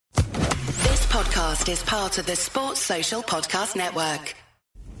podcast is part of the Sports Social Podcast Network.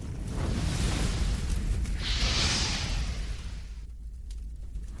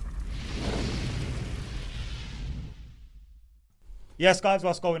 Yes, guys,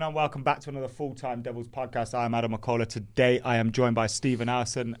 what's going on? Welcome back to another full-time Devils podcast. I am Adam McCullough. Today, I am joined by Stephen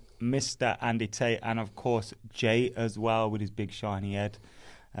Allison, Mr. Andy Tate, and of course, Jay as well with his big shiny head.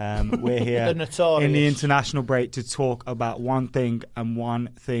 We're here in the international break to talk about one thing and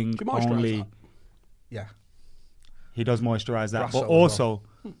one thing only. That? Yeah. He does moisturise that. But also,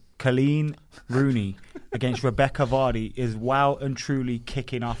 Colleen Rooney against Rebecca Vardy is well and truly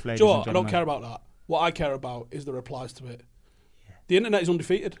kicking off, ladies and gentlemen. I don't care about that. What I care about is the replies to it. The internet is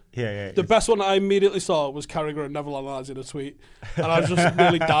undefeated. Yeah. The best one that I immediately saw was Carragher and Neville analysing a tweet, and I just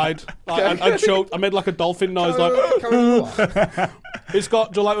nearly died. I choked. I made like a dolphin noise. It's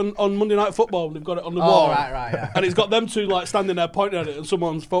got on Monday Night Football. They've got it on the wall, right, yeah. And it's got them two like standing there pointing at it, and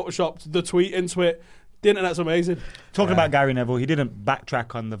someone's photoshopped the tweet into it. The internet's amazing. Talking about Gary Neville, he didn't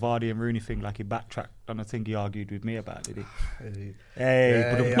backtrack on the Vardy and Rooney thing like he backtracked on the thing he argued with me about, did he?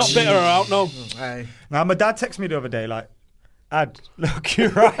 Hey, not bitter out, no. Hey. Now, my dad texted me the other day, like, Ad, look, you're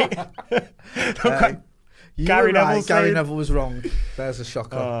right. Gary Neville was wrong. There's a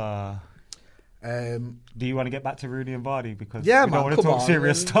shocker. Do you want to get back to Rooney and Vardy? Because we don't want to talk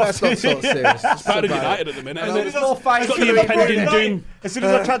serious stuff. Let's not talk serious. It's part of United at the minute. There's more fight got the impending doom. As soon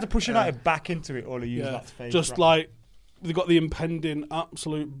as I tried to push United back into it, all I used that face. Just like they've got the impending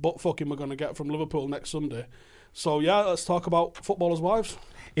absolute butt fucking we're going to get from Liverpool next Sunday. So yeah, let's talk about footballers' wives.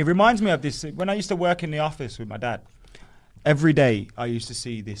 It reminds me of this when I used to work in the office with my dad. Every day I used to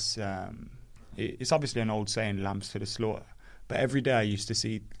see this, it's obviously an old saying, lambs to the slaughter, but every day I used to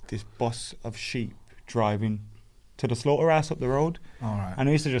see this bus of sheep driving to the slaughterhouse up the road. All right. And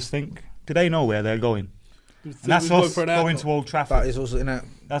I used to just think, do they know where they're going? And that's us going to Old Trafford. That is us, isn't it?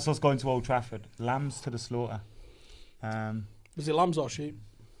 That's us going to Old Trafford. Lambs to the slaughter. Was it lambs or sheep?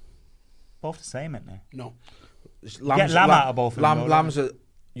 Both the same, aren't they? No. Get lamb out of both of them. Lambs are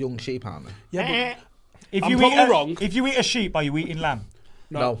young sheep, aren't they? Yeah, but... I'm probably wrong. If you eat a sheep, are you eating lamb?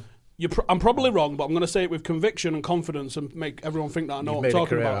 No. I'm probably wrong, but I'm going to say it with conviction and confidence and make everyone think that I know what I'm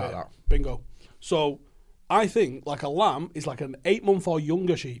talking about. Bingo. So, I think like a lamb is like an 8-month or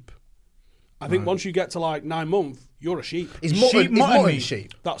younger sheep. I think once you get to like 9 months, you're a sheep. Is mutton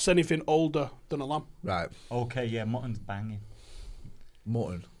sheep? That's anything older than a lamb. Right. Okay, yeah, mutton's banging.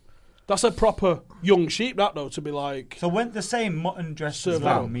 Mutton. That's a proper young sheep, that though, to be like... So when the same mutton dressed as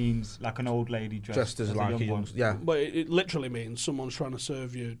lamb means like an old lady dressed as like a young one. Yeah. But it literally means someone's trying to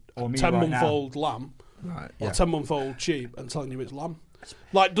serve you a or 10-month-old lamb or 10-month-old sheep and telling you it's lamb.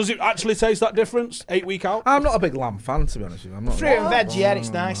 Like, does it actually taste that difference 8 week out? I'm not a big lamb fan, to be honest with you. I'm not fruit and veg, yeah, it's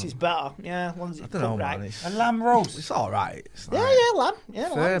nice, it's better. Yeah, one's I don't know, right. man. A lamb roast. It's all right. Yeah, lamb. Yeah,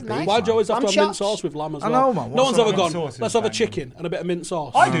 lamb. Nice. Why do you always have to have mint sauce with lamb as well? I know, man. No one's ever gone, let's have a chicken and a bit of mint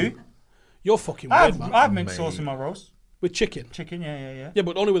sauce. I do. You're fucking weird, man. I have mint sauce in my roast. With chicken? Chicken, yeah. Yeah,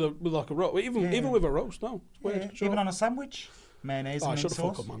 but only with like a roast. Even with a roast, no. It's weird. Yeah. Sure. Even on a sandwich? Mayonnaise and mint sauce? Shut the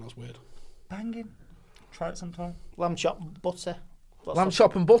fuck up, man. That's weird. Banging. Try it sometime. Lamb chop, butter. Lamb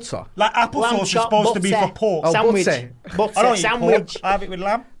chop and butter? Like applesauce is supposed to be for pork. Oh, sandwich. Butter. I don't eat pork. I have it with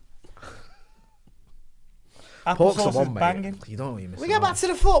lamb. Applesauce is banging. You don't know what you're missing. We get back to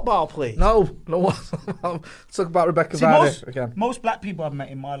the football, please. No. Talk about Rebecca Vardy again. Most black people I've met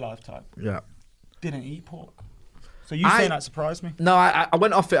in my lifetime didn't eat pork. So you saying that surprised me? No, I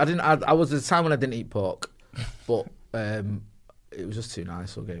went off it. I was at a time when I didn't eat pork, but it was just too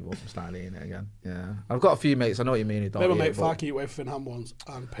nice, so I gave up and started eating it again. Yeah. I've got a few mates, I know what you mean. Maybe mate Farky eat with ham once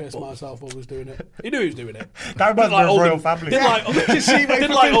and pissed myself while he was doing it. He knew he was doing it. That was like royal family. Didn't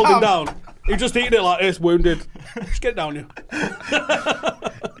like hold him down. He just eating it like this, wounded. Just get down, you.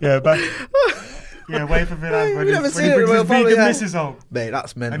 Yeah, but... Yeah, wait for Vinham when he brings his vegan missus home. Mate,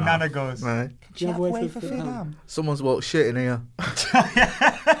 that's men. And Nana goes, right. Do you have wait for Vinham? Someone's walked shit in here.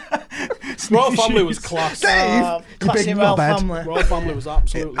 Royal Family was class. Classic Royal Family. Royal Family was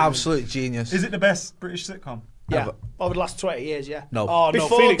absolutely genius. Is it the best British sitcom? Yeah, over the last 20 years, yeah. No. Oh,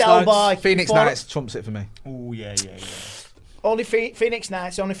 before Phoenix Del Nights. Boy. Phoenix Nights trumps it for me. Oh, yeah. Only Phoenix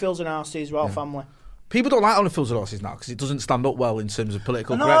Nights, only Phils and Horses, Royal Family. People don't like Only Fools and Horses now because it doesn't stand up well in terms of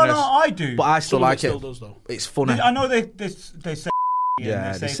political No, correctness. I do. But I still like it. Still does, though. It's funny. I know they say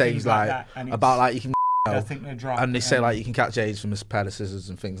they say things like that, about like you can I think they're drunk. And they say like you can catch AIDS from a pair of scissors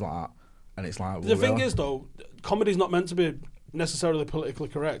and things like that. And it's like the thing is though, comedy's not meant to be necessarily politically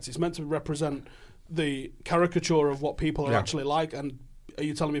correct. It's meant to represent the caricature of what people are actually like. And are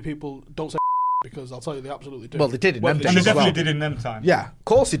you telling me people don't say because I'll tell you they absolutely do. Well, they did in them times. And they definitely did in them times. Yeah, of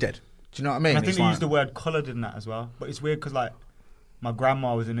course they did. Do you know what I mean? And I think they used the word coloured in that as well. But it's weird because like my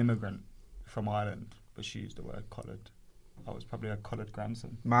grandma was an immigrant from Ireland, but she used the word coloured. I was probably a coloured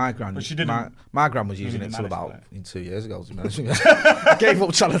grandson. My gran, but she didn't. My gran was using it until about 2 years ago. I gave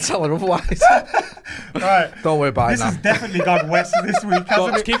up trying to tell her otherwise. Right, don't worry about it. This has definitely gone west this week.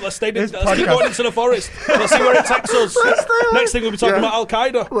 Let's keep going into the forest. Let's see where it takes us. Next thing we'll be talking about Al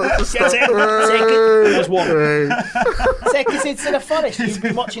Qaeda. Get it. There's one. Take us into the forest. You've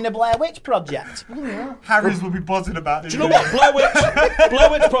been watching the Blair Witch Project. Harry's will be buzzing about this. Do you know what?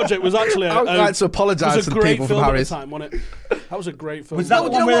 Blair Witch Project was actually. I would like to apologise to the people from Harry's. Time, wasn't it? That was a great film. Was that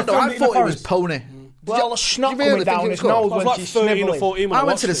one where I thought it was Pony. Did all the snot coming down his nose when like she's 13 or 14 when I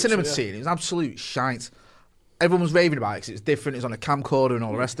went to the cinema to see it. It was absolute shite. Everyone was raving about it because it's different. It's on a camcorder and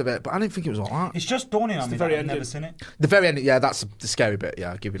all the rest of it. But I didn't think it was all that. It's just dawning on me that I've never seen it. The very end, yeah, that's the scary bit.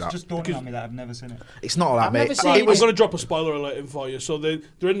 Yeah, I'll give you that. It's just dawning on me that I've never seen it. It's not all that, mate. I'm going to drop a spoiler alert in for you. So they're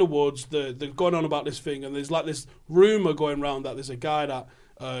in the woods. They're going on about this thing, and there's like this rumour going around that there's a guy that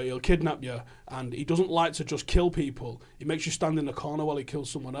he'll kidnap you, and he doesn't like to just kill people. He makes you stand in the corner while he kills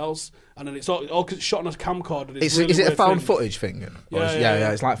someone else, and then it's all shot on a camcorder. Is it a found footage thing?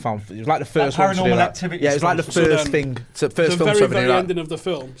 Yeah. It's like found. It was like the first one. Paranormal Activity. Yeah, it's like the first thing. First film. The very ending of the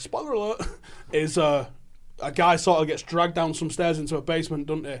film. Spoiler alert is a guy sort of gets dragged down some stairs into a basement,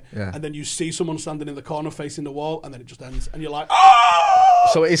 doesn't he? Yeah. And then you see someone standing in the corner facing the wall, and then it just ends, and you're like, oh!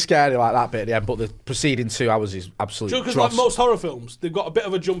 So it is scary like that bit at the end, but the preceding 2 hours is absolutely because like most horror films, they've got a bit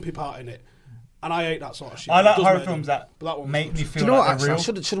of a jumpy part in it, and I hate that sort of shit. I like horror films that make me feel. Do you know like what?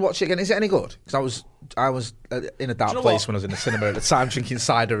 Actually, I should watch it again. Is it any good? Because I was in a dark place when I was in the cinema at the time, drinking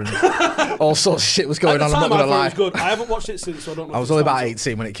cider and all sorts of shit was going on. I'm not gonna lie. It was good. I haven't watched it since, so I don't know. I was only about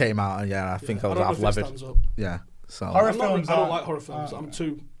 18 when it came out, and yeah, I think I was half levered. Yeah. So horror films. I don't like horror films. I'm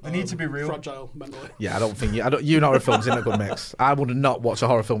too. They need to be real. Fragile mentally. Yeah, I don't think you know horror films in a good mix. I would not watch a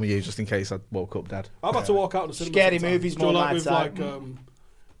horror film with you just in case I woke up dead. I've had to walk out of the cinema. Scary movies more with like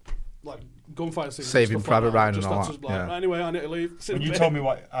gunfire scenes. Saving Private Ryan and all that. Yeah. Anyway, I need to leave. When you told me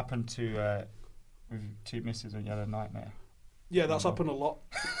what happened to with two misses when you had a nightmare. Yeah, that's happened a lot.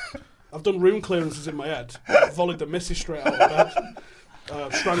 I've done room clearances in my head. Volleyed the missus straight out of bed.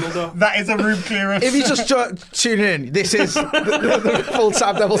 Strangled her. That is a room clearance. If you just tune in, this is the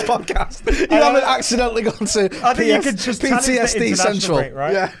Full-Time Devils podcast. You haven't accidentally gone to you could just PTSD Central, break,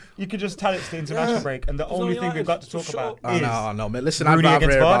 right? Yeah. You could just tell it's the international break, and the only thing we've got to talk about is no, mate. Listen, I'd rather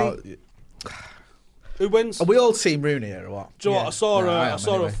hear about. Who wins? Are we all Team Rooney here or what? Do you know what? I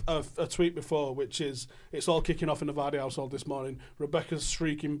saw a tweet before, which is it's all kicking off in the Vardy household this morning. Rebecca's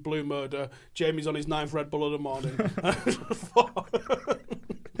shrieking blue murder. Jamie's on his 9th Red Bull of the morning.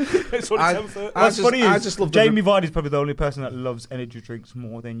 It's only 10:30. What's funny is Jamie Vardy's probably the only person that loves energy drinks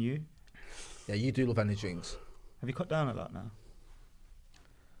more than you. Yeah, you do love energy drinks. Have you cut down a lot now?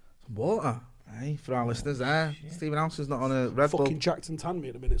 Water. Hey, for our listeners there. Stephen House's not on a Red Bull. Fucking Jackson Tan me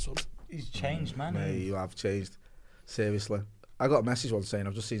at the minute, son. He's changed, man. Mate, you have changed. Seriously. I got a message once saying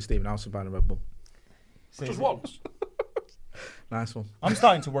I've just seen Stephen House buying a Red Bull. Just once? Nice one. I'm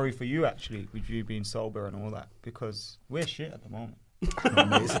starting to worry for you, actually, with you being sober and all that, because we're shit at the moment. Oh,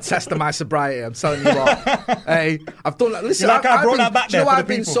 mate, it's a test of my sobriety, I'm telling you what. Hey, I've done that. Listen, I've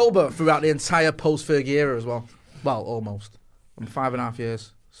been sober throughout the entire post-Fergie era as well. Well, almost. I'm 5.5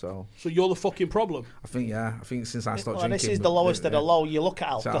 years. So you're the fucking problem. I think since I started drinking. This is the lowest of the low. You look at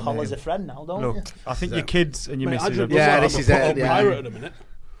alcohol as a friend now, don't you? I think your kids and your missus. This is it. Pirate at the minute.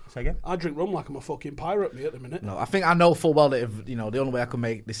 Say again? I drink rum like I'm a fucking pirate, me, at the minute. No, I think I know full well that if the only way I could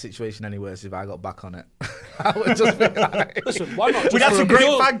make this situation any worse is if I got back on it. I would just be like, listen, why not? We'd have some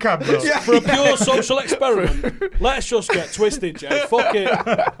great fan cam, bro. For a pure social experiment, let's just get twisted, Jay. Fuck it.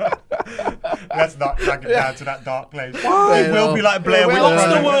 Let's not drag it down to that dark place. It will be like Blair Witch. What's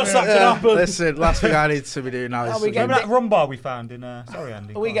the worst that can happen? Listen, last thing I need to be doing now is... Remember that rum bar we found in... sorry,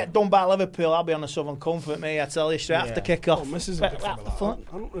 Andy. We get done by Liverpool, I'll be on the Southern Comfort, me, I tell you, straight after kick-off. Oh, Mrs. I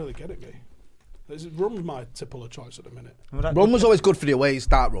don't really get it, me. Rum's my tipple of choice at the minute. Rum was always good for the aways,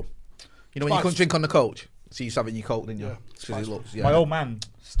 dark rum. When you couldn't drink on the coach, so you used to have it in your coat, didn't you? Yeah. My old man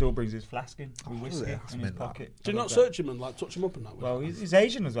still brings his flask in with whiskey in his pocket. Do you not search him and touch him up and that? Well, he's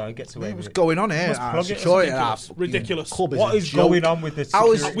Asian as well. He gets away with it. What's going on here? Ridiculous. What is going on with this?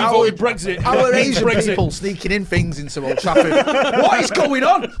 We've voted Brexit. Our Asian people sneaking in things into Old Trafford. What is going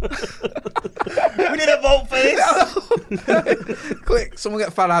on? We didn't vote for this. Quick, someone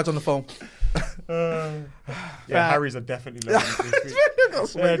get Farage on the phone. Harry's are definitely loving it this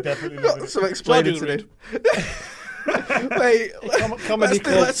week. They're definitely loving it. Some explaining to do. Wait,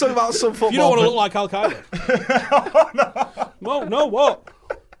 let's talk about some football. You don't want to look like Al Qaeda. No, what?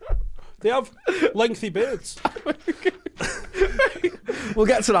 They have lengthy beards. We'll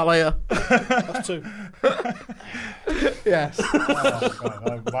get to that later. That's 2. Yes.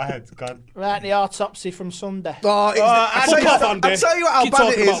 My head's gone. Right, the autopsy from Sunday. I'll tell you how Keep bad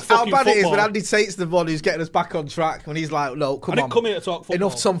talking it about is. How fucking bad it is football. when Andy Tate's the one who's getting us back on track. When he's like, "No, come I on, didn't come here to talk football.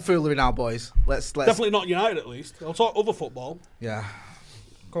 enough tomfoolery now, boys. Let's Definitely not United, at least. I'll talk other football. Yeah,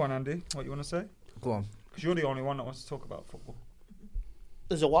 Go on, Andy. What you want to say? go on. Because you're the only one that wants to talk about football.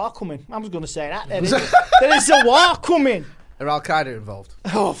 There's a war coming. I was going to say that. There is a war coming. Are Al Qaeda involved?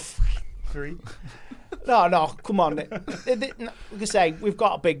 Oh, 3. no, come on. Like I say, we've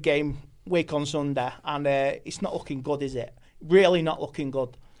got a big game week on Sunday, and it's not looking good, is it? Really not looking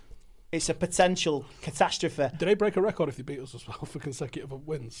good. It's a potential catastrophe. Did they break a record if they beat us as well for consecutive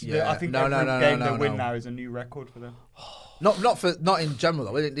wins? Yeah, I think every game they win now is a new record for them. Not in general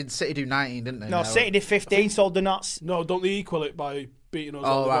though. Did City do 19? Didn't they? No, City did 15, so they're not. No, don't they equal it by beating us?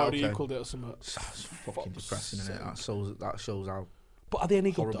 Oh, They've right, already okay. equaled it or something. That's fucking depressing, isn't it? That shows how But are they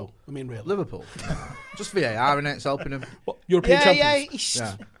any good horrible. though? I mean, really. Liverpool. Just VAR in it. It's helping them. What, European Yeah,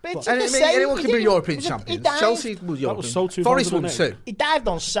 champions? Anyone can be European champions. Chelsea was That was European. so Forest won 2008. too. He dived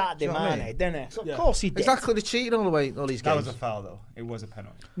on Saturday, Do you know what I man, mean? didn't he? So Yeah. of course he did. Exactly, they cheated all these games. That was a foul, though. It was a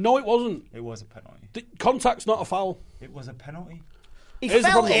penalty. No, it wasn't. It was a penalty. Contact's not a foul. It was a penalty. He Here's the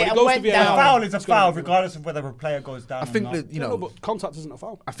felt problem, it when it and goes to went VAR, A down. foul is a It's gonna foul, be- regardless of whether a player goes down I or think not. that, No, but contact isn't a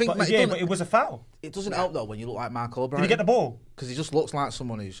foul. I think But it was a foul. it doesn't help though when you look like Mark O'Brien. Did he get the ball? Because he just looks like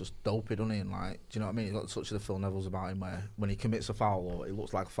someone who's just dopey, doesn't he? And like, do you know what I mean? He's got such of the Phil Neville's about him where when he commits a foul or it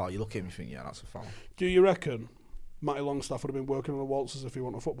looks like a foul, you look at him and you think, yeah, that's a foul. Do you reckon Matty Longstaff would have been working on the waltzes if he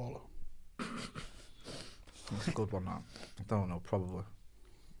wasn't a footballer? That's a good one, that. I don't know, probably.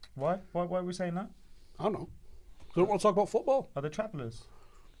 Why? Why are we saying that? I don't know. They don't want to talk about football. Are they travellers?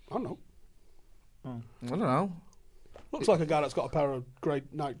 I don't know. I don't know. Looks like a guy that's got a pair of grey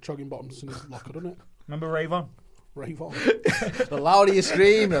Nike jogging bottoms in his locker, doesn't it? Remember Rave On? Rave on. The louder you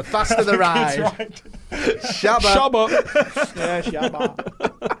scream, the faster the ride. Right. Shabba. Shabba. Yeah,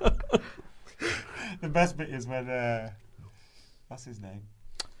 Shabba. The best bit is when, what's his name?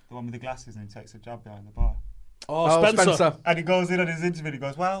 The one with the glasses and he takes a jab behind the bar. Oh, Spencer. And he goes in on his interview and he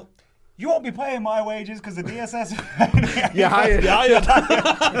goes, well, you won't be paying my wages because the DSS... You're hired. Yeah,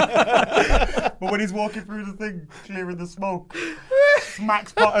 But when he's walking through the thing, clearing the smoke,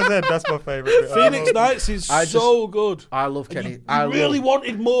 smacks Potter's head. That's my favourite bit. Phoenix Knights is so good. I love Kenny. I really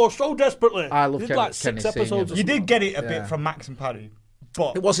wanted more so desperately. I love Did Kenny- like 6 Kenny episodes. Senior. or You did something. get it a Yeah. bit from Max and Paddy,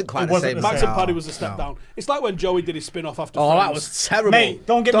 but It wasn't quite the same. Max same. and Paddy was a step down. It's like when Joey did his spin-off after Oh, Friends. that was terrible. Mate,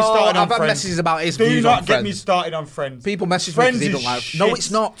 don't get me started on I've had Friends. messages about his Do views not on get me Friends. started on Friends. People message me Friends because he is don't like. shit. No,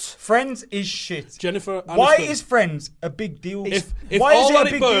 it's not. Friends is shit. Jennifer Aniston. Why is Friends a big deal? If Why all is that a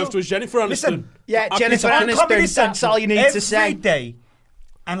it big birthed deal? was Jennifer Aniston. Listen, Yeah, I'd Jennifer be on Aniston, Comedy that's Central all you need to say. every day,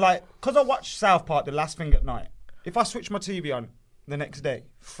 and like, because I watch South Park the last thing at night, if I switch my TV on the next day,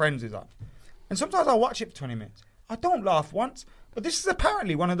 Friends is on. And sometimes I watch it for 20 minutes. I don't laugh once, but this is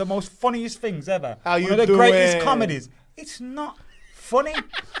apparently one of the most funniest things ever. How you one of the doing? greatest comedies. It's not funny.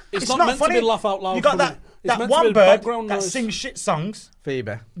 It's not meant to funny. be laugh out loud You got funny. that, It's that meant to one be bird background that noise. sings shit songs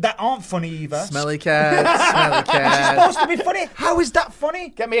Phoebe. that aren't funny either. Smelly cat. Smelly It's cat. supposed to be funny. How is that funny?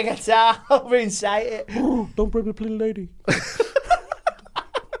 Get me a guitar, I'll recite it. Don't bring me pretty lady.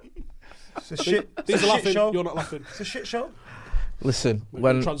 It's a shit. These it's are a shit laughing. show. You're not laughing. It's a shit show. Listen, When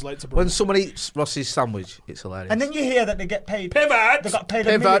when you translate to when British. someone eats Ross's sandwich, it's hilarious. And then you hear that they get paid. Pivot! They got paid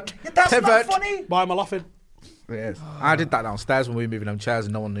a Pivot. million. Yeah, that's Pivot. not funny. Why am I laughing? It is. I did that downstairs when we were moving them chairs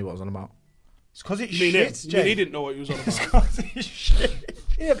and no one knew what I was on about. It's because it's You mean shit, it? You mean he Jay. didn't know what he was on It's about. 'cause it's shit.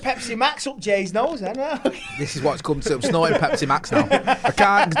 Yeah, Pepsi Max up Jay's nose, I know. This is what's come to. I'm snorting Pepsi Max now. I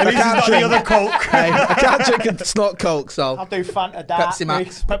can't. At I least it's can't not drink. the other Coke. Hey, I can't drink and snort Coke. So I'll do Fanta Dark. Pepsi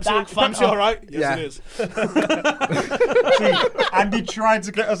Max. Dark Pepsi Fanta. all right? Yes, Yeah. it is. See, Andy tried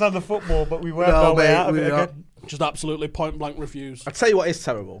to get us on the football, but we weren't No, our way mate, out of we it are. again. Just absolutely point blank refuse. I tell you what is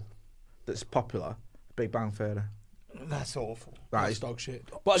terrible. That's popular. Big Bang Theory. That's awful. That That's is dog shit.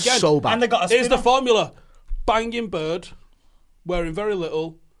 But again, so bad. And they got a here's the spin-off. formula: banging bird, wearing very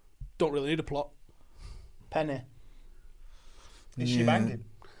little, don't really need a plot. Penny. Is she banging?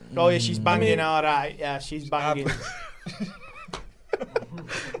 Oh, yeah, she's banging, all right. Yeah, she's banging.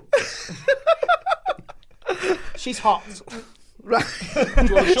 She's hot. Right. Do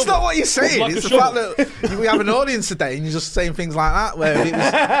you want a It's shovel? not what you're saying. Like It's a the fact that we have an audience today and you're just saying things like that. Where if, it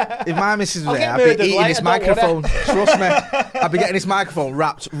was, if my missus was I'll there, get I'd be murdered eating later, this don't microphone. Trust me. I'd be getting this microphone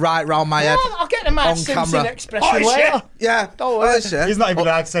wrapped right round my head. I'll get the Matt on Simpson camera. expression Oh, shit. later. Yeah. Don't worry. Oh, shit. He's not even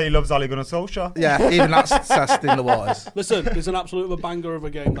allowed to say he loves Ole Gunnar Solskjaer. Yeah, even that's testing the waters. Listen, there's an absolute banger of a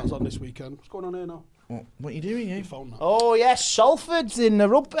game that's on this weekend. What's going on here now? What are you doing, Your you? phone now. Oh, yes, Salford's in the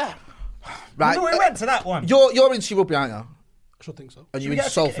rugby. Right. No, we went to that one. You're into rugby, aren't you? I should think so. And you're we into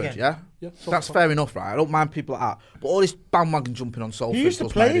get a ticket Salford, again? yeah? Yeah, That's fair enough, right? I don't mind people like that. But all this bandwagon jumping on Salford. You used to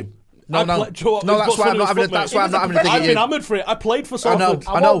does play? my head. No, that's what's why I'm funny not having. was That's why I'm not having a dig I've at been you. hammered for it. I played for I know. Salford.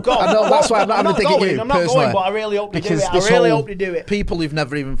 I know. That's why I'm not having a dig at you. I'm not personally. going, but I really hope you do Because it. I this really whole hope you do it. people who've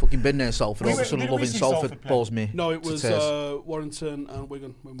never even fucking been near Salford all of a sudden didn't we loving see Salford Salford play? bores me. No, it to was tears. Warrington and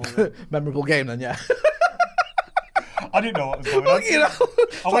Wigan. We won. Memorable game then, yeah. I didn't know what was going on. You know,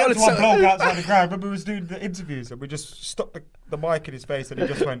 I went to one bloke outside the ground. Remember, we was doing the interviews and we just stuck the mic in his face and he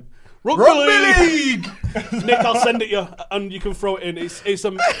just went, Rugby League! Nick, I'll send it you and you can throw it in. It's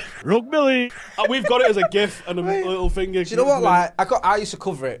a Rugby League. We've got it as a GIF and a little finger. Do you know what? Like, I used to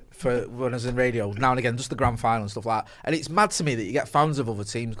cover it for when I was in radio now and again, just the grand final and stuff like that. And it's mad to me that you get fans of other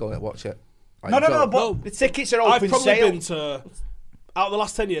teams going to watch it. Like, No, but the tickets are open I've probably sale. been to, out of the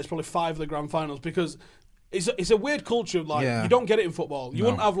last 10 years, probably 5 of the grand finals because it's a weird culture of like, you don't get it in football. You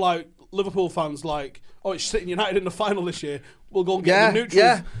wouldn't have like Liverpool fans like, oh, it's City and United in the final this year. We'll go and get the neutrals.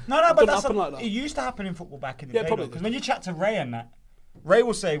 Yeah. No, but that's happen like that. It used to happen in football back in the Yeah, day. probably Because when you chat to Ray and that, Ray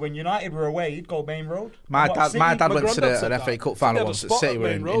will say when United were away, he'd go Main Road. My What, dad City? went My to granddad said an that. FA Cup He final had a once at spot City at were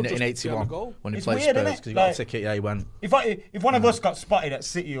Main Road in just behind the 81 goal. when he It's played weird, Spurs innit? because he got a Like- ticket. Yeah, he went. If one of us got spotted at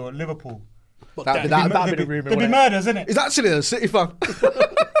City or Liverpool, That'd be the rumour. there'd be murders, innit? He's actually a City fan.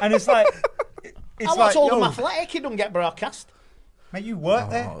 And it's like, I watch Oldham Athletic. It doesn't get broadcast. Mate, you work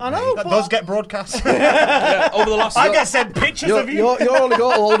there. I know, That but- does get broadcast. Over the last, I get sent pictures of you. You're only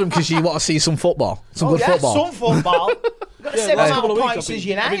going to Oldham because you want to see some football, some good football. Some football. We've got the same last amount couple of of weeks points I've as been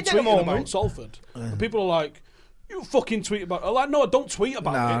United at the tweeting about moment. Salford. And people are like, you fucking tweet about it. I'm like, no, I don't tweet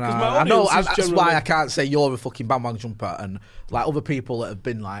about it. No, 'Cause my I know. audience is That's generally- why I can't say you're a fucking bandwagon jumper and like other people that have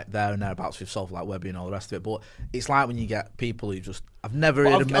been like there and thereabouts with Salford, like Webby and all the rest of it. But it's like when you get people who just I've never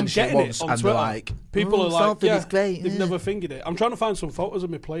heard them mention it once, on and Twitter. they're like, people are like, Salford yeah, is great. they've never fingered it. I'm trying to find some photos of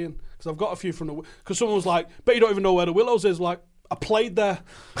me playing because I've got a few from the. Because someone was like, bet you don't even know where the Willows is. Like, I played there.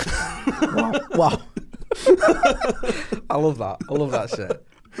 Wow. I love that. I love that shit.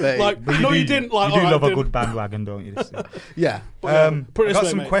 Mate, Like, no, you didn't. Like, You do all right, love I a didn't. good bandwagon, don't you? yeah. But, yeah, put I it got this way,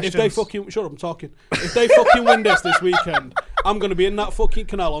 some mate. questions. If they fucking shut up, I'm talking. If they fucking win this weekend, I'm going to be in that fucking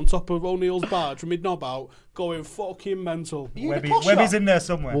canal on top of O'Neill's barge from mid-knob out, going fucking mental. Webby's in there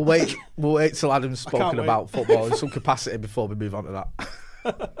somewhere. We'll wait till Adam's spoken wait. about football in some capacity before we move on to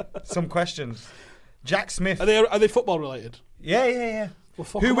that. Some questions. Jack Smith. Are they football related? Yeah. Well,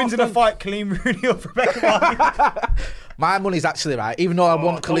 fuck Who 'em wins off in a then. fight, Colleen Rooney or Rebecca Vardy? My money's actually right. Even though I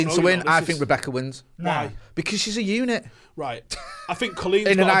want I Colleen don't to know, win, you know, I this think is- Rebecca wins. Why? Because she's a unit. Right. I think Colleen's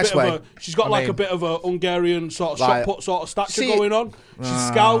In a got nice a bit way. of a. She's got I like mean- a bit of a Hungarian sort of Like- shot put sort of stature See- going on. She's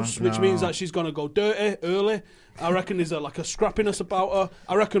scouts, which no. means that she's going to go dirty early. I reckon there's like a scrappiness about her.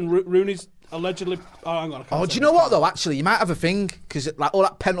 I reckon Rooney's allegedly. Oh, hang on. I can't Oh, say do you know this. what though? Actually, you might have a thing because like all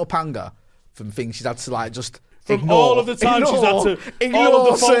that pent up anger from things she's had to like just From ignore, all of the time she's had to. ignore All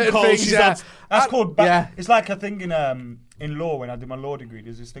of the phone certain calls things, she's yeah. had. That's called. yeah. It's like a thing in law when I did my law degree.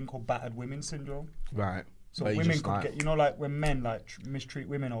 There's this thing called battered women syndrome. Right. So Where you women just, could like- get, like when men like mistreat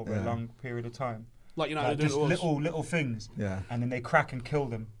women over a long period of time. Like United Like do just to us. little things. Yeah. And then they crack and kill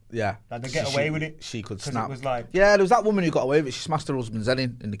them. Yeah. Like they get away with it. She could 'cause it snap. was like- yeah, there was that woman who got away with it. She smashed her husband's head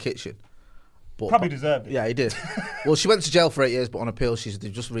in the kitchen. But Probably deserved it. Yeah, he did. Well, she went to jail for 8 years, but on appeal,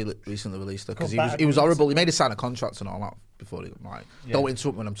 they've just recently released her because Called he was battered horrible. He made her sign a contract and all that before he like, Yeah. don't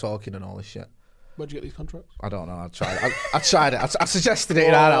interrupt when I'm talking and all this shit. Where'd you get these contracts? I don't know. I tried it. I suggested it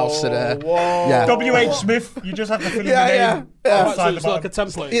in our house. And, yeah. W.H. Smith, you just have to fill in Yeah, the yeah, name. yeah. Right, so outside it's the like a bottom.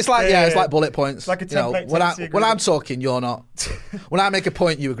 template. It's like Yeah, it's yeah. like bullet points. It's like a You know, template when tenancy when I'm agreement. talking, you're not. When I make a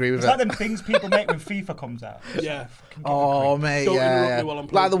point, you agree with It's it. like them things people make when FIFA comes out. Yeah. Oh mate, Don't yeah, interrupt yeah. me while I'm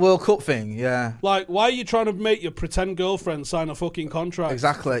Like playing. the World Cup thing, yeah. Like, why are you trying to make your pretend girlfriend sign a fucking contract?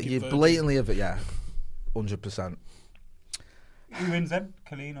 Exactly. Fucking You virgin. blatantly have it, yeah. 100%. Who wins then?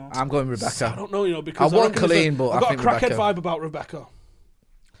 Colleen or? I'm going I Rebecca. don't know, because I want reckon there's Colleen, but I've I got think a crackhead Rebecca. vibe about Rebecca.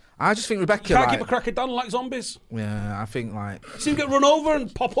 I just think Rebecca. Can't like, keep a crackhead down like zombies. yeah, I think like See him get run over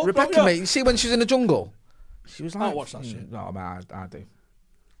and pop up. Rebecca, don't mate. ya? You see when she was in the jungle, she was like, I'll watch that shit. No, man, I do.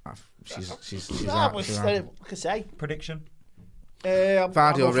 She's That right, was, she's right. like I say. Prediction? I'm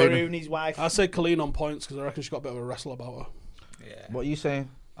Vardy going or for Rooney? Rooney's wife. I say Colleen on points because I reckon she's got a bit of a wrestle about her. Yeah. What are you saying?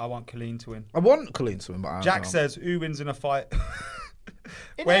 I want Colleen to win. I want Colleen to win, but I don't Jack know. says, who wins in a fight?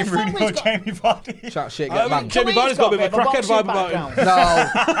 In Wayne her Rooney or family's got- Jamie Vardy? Chat shit, I get mean, banned. Jamie Colleen's Vardy's got a bit of a crackhead boxing vibe about him.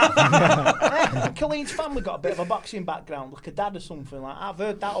 background. No, Colleen's family got a bit of a boxing background, like a dad or something like that. I've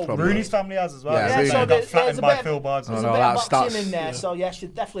heard that over. Probably. Rooney's family has as well. Yeah, Yeah, Rooney. so so got there's flattened a by bit- Phil Bard's. There's no, a bit that's- of boxing that's- in there, so yeah,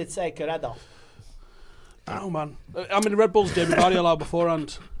 she'd definitely take her head off. Oh man, I mean Red Bull's Jamie Vardy allowed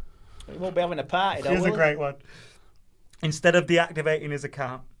beforehand. He won't be having a party though, Here's a will he? great one. Instead of deactivating his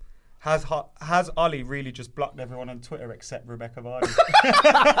account, Has Ollie really just blocked everyone on Twitter except Rebecca Vardy?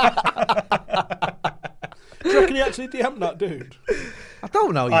 Do you reckon he actually DM'd that dude? I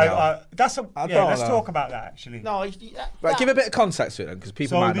don't know. Let's talk about that actually. No, right, give a bit of context to it then, because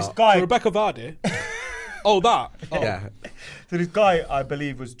people might not. Guy, so Rebecca Vardy. that. Oh. Yeah. So this guy, I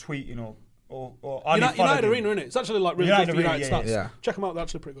believe, was tweeting or United Arena, innit? It's actually like really good for United stats. Yeah. Check them out; they're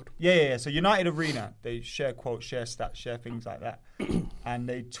actually pretty good. Yeah. So United Arena, they share quotes, share stats, share things like that, and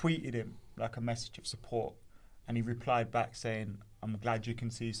they tweeted him like a message of support, and he replied back saying, "I'm glad you can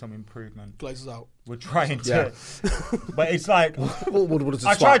see some improvement. Glazes out. We're trying to," but it's like what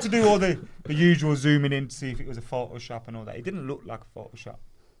I tried to do all the usual zooming in to see if it was a Photoshop and all that. It didn't look like a Photoshop,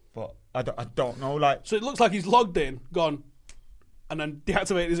 but I don't know. Like, so it looks like he's logged in, gone, and then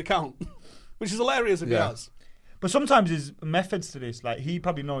deactivated his account. Which is hilarious if he has. But sometimes there's methods to this. Like, he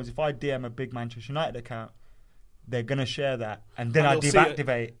probably knows if I DM a big Manchester United account, they're going to share that. And then I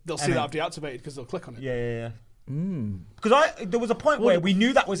deactivate. They'll see that I've deactivated because they'll click on it. Yeah. Because there was a point where we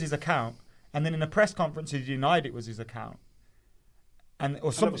knew that was his account. And then in a press conference, he denied it was his account. There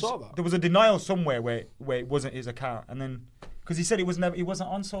was a denial somewhere where it wasn't his account. And then... Because he said he wasn't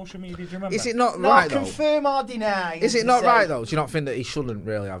on social media. Do you remember? Is it not right, though? Confirm or deny. Is it not right, though? Do you not think that he shouldn't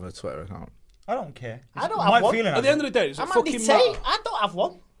really have a Twitter account? I don't care. I don't have one. At the end of the day, it's a fucking matter. I don't have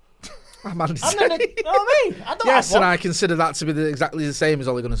one. I'm Andy You know what I mean? I don't yes, have one. And I consider that to be exactly the same as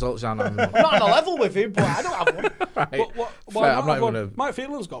Ole Gunnar Solskjaer. I'm not on a level with him, but I don't have one. Right. I'm not even gonna... Mike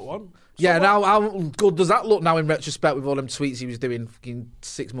Phelan's got one. Yeah, now how good does that look now in retrospect with all them tweets he was doing fucking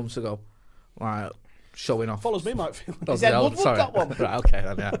 6 months ago? Like, showing off. Follows me, Mike Phelan. Has Ed Woodward got one? Right, okay,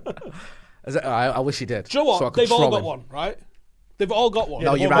 then, yeah. I wish he did. Do you know what? So they've all got one, right? They've all got one.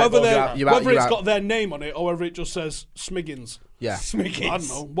 No, you're right. Whether it's got their name on it or whether it just says Smiggins. Yeah. Smiggins. I don't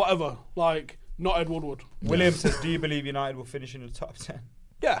know. Whatever. Like, not Ed Woodward. William says, do you believe United will finish in the top 10?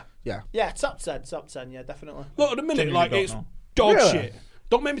 Yeah. Yeah, top 10, yeah, definitely. Look, at the minute, it's dog shit.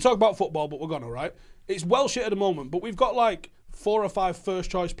 Don't make me talk about football, but we're going to, right? It's well shit at the moment, but we've got like 4 or 5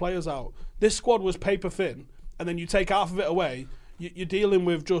 first-choice players out. This squad was paper thin, and then you take half of it away, you're dealing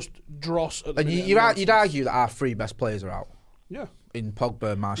with just dross at the minute. You'd argue that our 3 best players are out. Yeah. In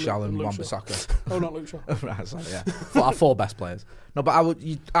Pogba, Martial and Wan-Bissaka. Oh, not Luke Shaw. Right, sorry, yeah. Our 4 best players. No, but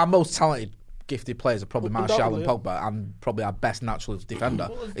our most talented, gifted players are probably Martial and Pogba, and probably our best natural defender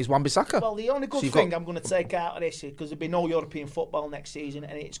is Wan-Bissaka. Well, the only good thing I'm going to take out of this is because there'll be no European football next season,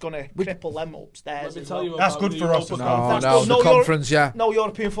 and it's going to cripple them upstairs. That's good for us. No, the conference, yeah. No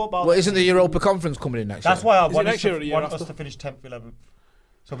European football. Well, isn't the Europa Conference coming in next year? That's why I want us to finish 10th, 11th.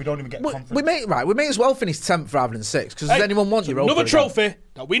 So we don't even get conference. We may as well finish 10th rather than 6th, because does anyone want Europa? Another trophy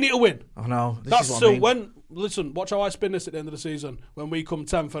that we need to win. Oh no, That's so listen, watch how I spin this at the end of the season when we come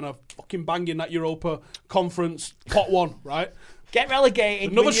 10th and are fucking banging that Europa Conference pot 1, right? Get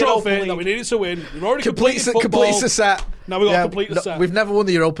relegated. Another trophy that we needed to win. We've already completes the set. Now we've got to complete the set. We've never won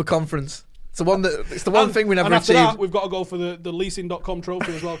the Europa Conference. It's the one thing we never achieved. After that, we've got to go for the leasing.com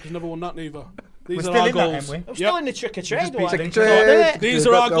trophy as well, because never won that neither. These are our goals. We're still in the trick or trade one. These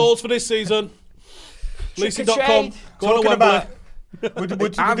are our goals for this season. Leasing.com. Go on Wembley. We're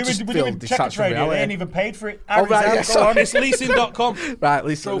doing check and trade. They ain't even paid for it. It's leasing.com. Right,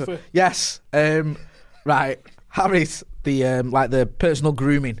 leasing. Trophy. Yes. Right. Harry's the personal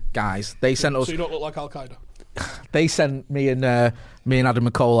grooming guys. They sent us. So you don't look like Al Qaeda. They sent me and Adam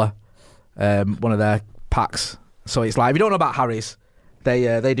McCullough one of their packs. So it's like, if you don't know about Harry's,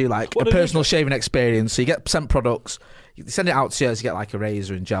 they do like a personal shaving experience. So you get sent products, you send it out to you, so you get like a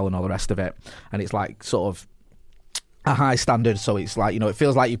razor and gel and all the rest of it, and it's like sort of a high standard. So it's like, it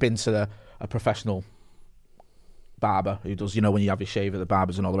feels like you've been to a professional barber who does, when you have your shave at the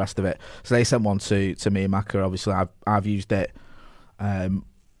barbers and all the rest of it. So they sent one to me and Macca. Obviously I've used it. You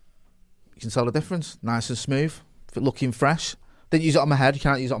can tell the difference. Nice and smooth, looking fresh. Didn't use it on my head. You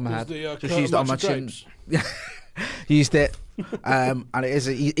can't use it on my head. Just used it on my chin. Yeah. Used it, and it is.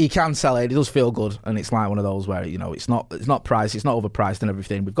 He can sell it. It does feel good, and it's like one of those where it's not priced, it's not overpriced, and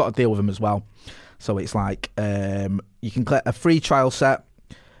everything. We've got to deal with them as well. So it's like you can get a free trial set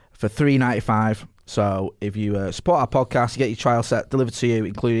for $3.95. So if you support our podcast, you get your trial set delivered to you,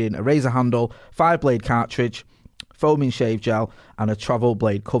 including a razor handle, 5-blade cartridge, foaming shave gel, and a travel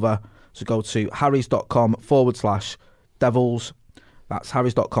blade cover. So go to harrys.com/devils. That's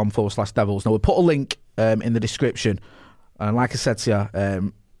harrys.com/devils. Now we'll put a link in the description, and like I said to you,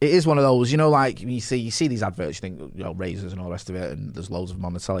 it is one of those, like you see these adverts, you think razors and all the rest of it, and there's loads of them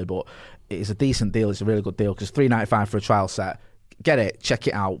on the telly, but it is a decent deal. It's a really good deal because $3.95 for a trial set. get it, check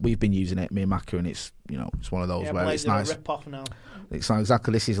it out. We've been using it, me and Maka, and it's it's one of those where it's nice. Rip off now. It's like,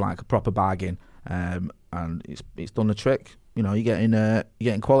 exactly, this is like a proper bargain, and it's done the trick. You're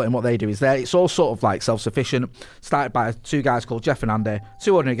getting quality, and what they do is it's all sort of like self-sufficient. Started by 2 guys called Jeff and Andy,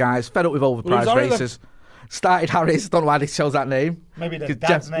 2 ordinary guys, fed up with overpriced races. Started Harry's. Don't know why they chose that name. Maybe their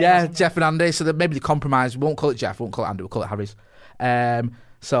dad's name. Yeah, Jeff and Andy. So maybe they compromised. We won't call it Jeff. We won't call it Andy. We'll call it Harry's.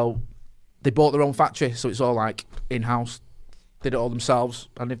 So they bought their own factory. So it's all like in-house. Did it all themselves,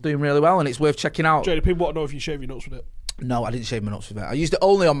 and they're doing really well. And it's worth checking out. Jay, people want to know if you shave your nuts with it. No, I didn't shave my nuts with it. I used it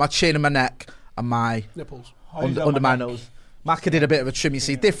only on my chin and my neck and my nipples under my nose. Maka did a bit of a trim. You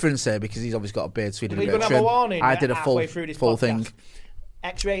see difference there because he's obviously got a beard, so he did a bit of trim. I did a full thing.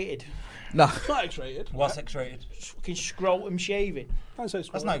 X-rated. No, it's not X-rated. What's X-rated? Fucking scrotum shaving. That's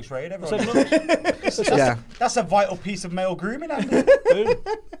not X-rated. That's a vital piece of male grooming, Andy.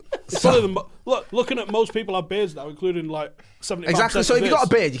 Looking at most people have beards now, including like 75%. Exactly. So if you've got a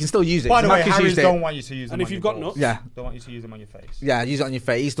beard, you can still use it. By the way, Harry's don't want you to use them. And if you've got nuts, don't want you to use them on your face. Yeah, use it on your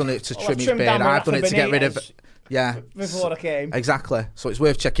face. He's done it to trim his beard. I've done it to get rid of. Yeah. Before I came. Exactly. So it's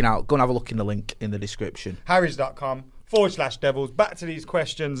worth checking out. Go and have a look in the link in the description. Harrys.com/Devils. Back to these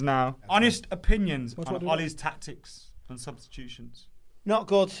questions now. Honest opinions on Ollie's tactics and substitutions. Not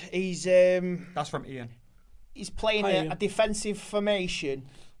good. He's that's from Ian. He's playing a defensive formation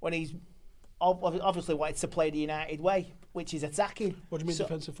when he's obviously wanted to play the United way, which is attacking. What do you mean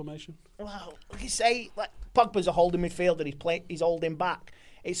defensive formation? Well, like you say, like Pogba's a holding midfielder. He's holding back.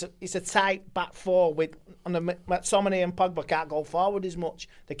 It's a tight back four with McTominay and Pogba can't go forward as much.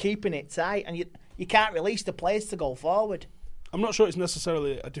 They're keeping it tight, and you can't release the players to go forward. I'm not sure it's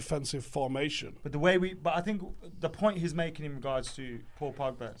necessarily a defensive formation, but I think the point he's making in regards to Paul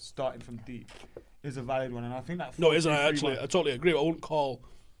Pogba starting from deep is a valid one, and I think that. No, it isn't. I totally agree. I wouldn't call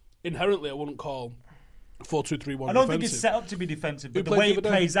 4-2-3-1. I don't think it's set up to be defensive, but the way it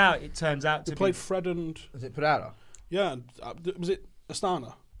plays out, it turns out to be. They played Fred and. Was it Pereira? Yeah, was it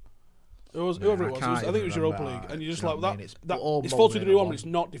Astana? Whoever it was. I think it was Europa League, and you're just like that. It's 4-2-3-1, but it's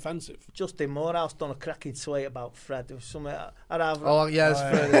not defensive. Justin Morehouse done a cracking tweet about Fred. There was something I'd have. Oh yeah,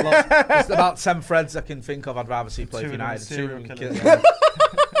 there's about 10 Freds I can think of. I'd rather see play for United.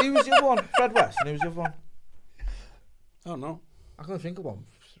 Who was the other one? Fred West, and who was the other one? I don't know. I couldn't think of one.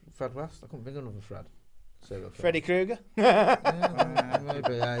 Fred West. I couldn't think of another Fred. Freddie Krueger. Maybe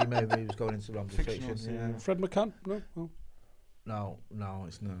he was going into the wrong fiction. Yeah. Fred McCann. No,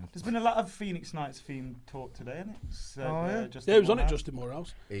 it's no. There's been a lot of Phoenix Knights themed talk today, isn't it? It was on it, Justin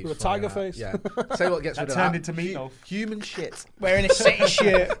Morehouse. With a tiger face. Yeah. Say what gets rid of that. Turned into meatloaf. Human shit. Wearing a City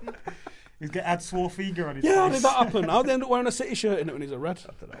shirt. He's had Swarfiga on his face. Yeah, how did that happen? How did they end up wearing a City shirt in it when he's a red?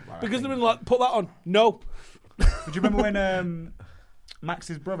 I don't know. Because they've been like, put that on. No. Do you remember when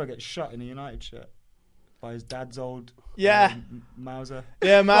Max's brother gets shot in a United shirt? By his dad's old Mauser.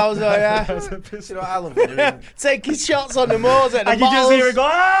 Yeah, Mauser, yeah. You know what I love doing? Taking shots on the Mauser and you just hear it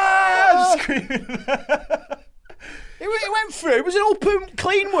go, screaming. It went through. It was an open,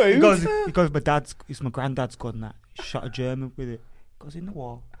 clean wound. He goes, it's my granddad's gun that. He shot a German with it. Goes in the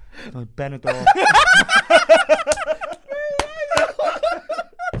wall. Benidorm.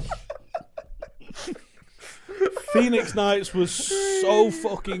 Phoenix Knights was so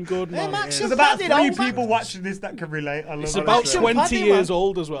fucking good, man. There's about 3 people watching this that can relate. It's about 20 years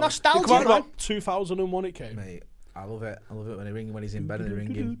old as well. Nostalgia, it came out about 2001 it came. Mate, I love it. I love it when he's in bed and they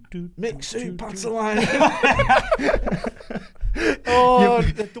ring him. Mixu Pantalone. Oh,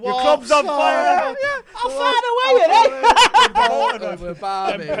 your club's on fire. How far away are they? We're bolting, we're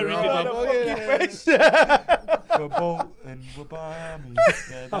Barmy.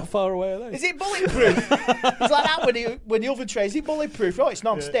 How far away are they? Is it bulletproof? It's like that when the oven tray. Is it bulletproof? Oh, it's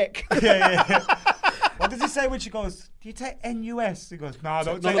non-stick. Yeah. What does he say when she goes, do you take NUS? He goes, no, I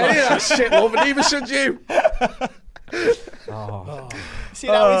don't take that shit, love, and neither should you. See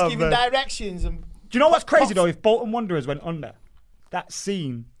how he's giving directions. And do you know what's crazy though? If Bolton Wanderers went under, that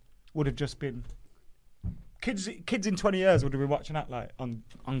scene would have just been kids in 20 years would have been watching that like on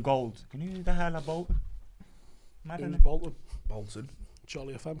gold. Can you hear the hell of Bolton? Bolton.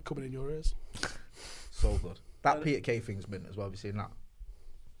 Charlie FM coming in your ears. So good. That Peter Kay thing's been as well. Have you seen that?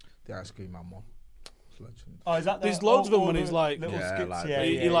 The ice cream man one. Oh, is that there's loads of them when he's like little skits?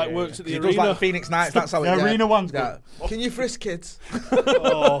 He works at the arena. He does like the Phoenix Knights. That's how the arena one's good. Can you frisk kids?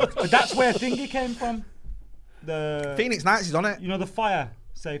 But that's where Thingy came from. The Phoenix Knights is on it. You know the fire.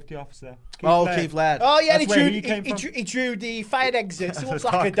 safety officer. Keith Laird. Oh yeah, That's he drew the fire exits. It looks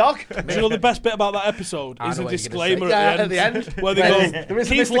like a dog. Do you know the best bit about that episode is a disclaimer at the end where they go,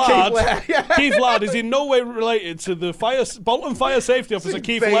 Keith Laird is in no way related to the Bolton fire safety officer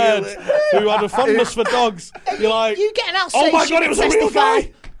Keith Laird, who had a fondness for dogs. You're like, you get an oh my god, it was a real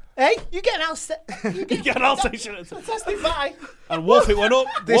guy. Hey, you get an Alsatian to testify. And Wolf, it went up.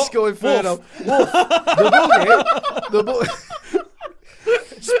 Disco Inferno. Wolf. The buggy.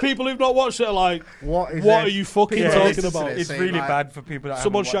 People who've not watched it are like, what are you fucking talking about? It's really bad for people that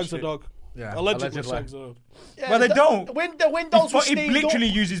someone haven't shags a dog. Yeah, allegedly shags a dog. Yeah, well, they don't. The windows were He literally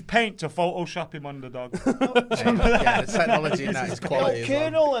uses paint to Photoshop him on the dog. Yeah, the technology in that is quality.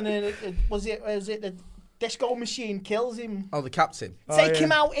 Colonel, and was it the disco machine kills him? Oh, the captain. Take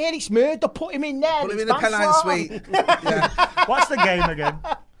him out here. It's murder. Put him in there. Put him in the Pennine Suite. Yeah. What's the game again?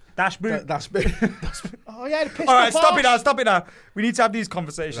 Dash boot. Oh yeah. All right, stop it now. We need to have these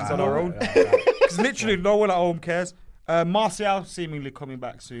conversations on our own. Because literally no one at home cares. Martial seemingly coming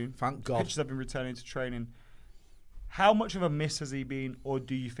back soon. Thank God. Pitches have been returning to training. How much of a miss has he been, or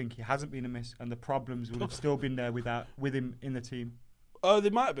do you think he hasn't been a miss, and the problems would have still been there with him in the team? They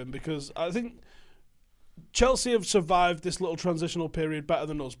might have been, because I think Chelsea have survived this little transitional period better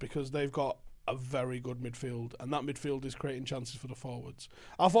than us because they've got a very good midfield, and that midfield is creating chances for the forwards.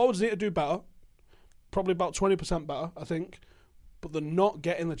 Our forwards need to do better, probably about 20% better, I think, but they're not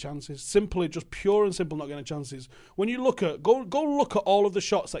getting the chances. Simply, just pure and simple, not getting chances. When you look at, go look at all of the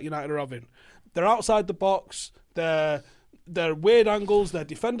shots that United are having. They're outside the box. They're weird angles. They're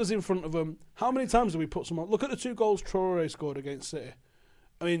defenders in front of them. How many times do we put someone? Look at the 2 goals Traoré scored against City.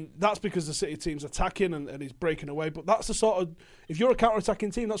 I mean, that's because the City team's attacking and he's breaking away. But that's the sort of, if you're a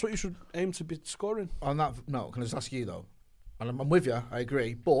counter-attacking team, that's what you should aim to be scoring. On that note, can I just ask you though? And I'm with you, I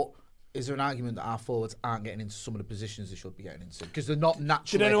agree. But is there an argument that our forwards aren't getting into some of the positions they should be getting into because they're not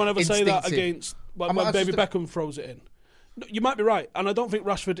naturally? Did anyone ever say that instinctive? against when Baby Beckham throws it in? No, you might be right, and I don't think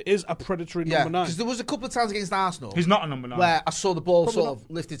Rashford is a predatory number 9. Because there was a couple of times against Arsenal. He's not a number 9. Where I saw the ball sort of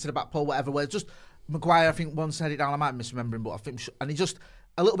lifted to the back pole, whatever. Where just Maguire, I think once had it down. I might misremember him, but I think and he just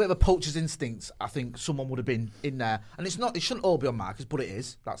a little bit of a poacher's instinct. I think someone would have been in there, and it's not. It shouldn't all be on Marcus, but it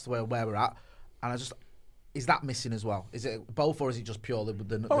is. That's the way where we're at, and I just. Is that missing as well? Is it both, or is it just purely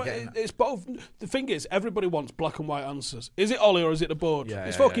it's both. The thing is, everybody wants black and white answers. Is it Ollie or is it the board?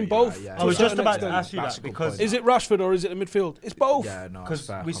 It's fucking both. I was just about to ask you that because is it Rashford or is it the midfield? It's both. Yeah, no, because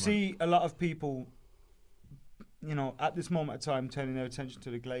we see a lot of people, you know, at this moment of time turning their attention to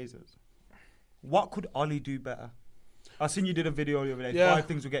the Glazers. What could Ollie do better? I seen you did a video the other day. 5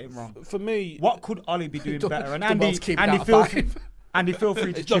 things we're getting wrong. For me, what could Ollie be doing better? And Andy, feel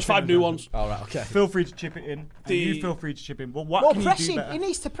free to chip just 5 new ones. All right, okay. Feel free to chip it in. And you feel free to chip in. But what can he do better? He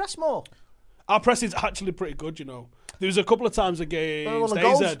needs to press more. Our press is actually pretty good, you know. There was a couple of times against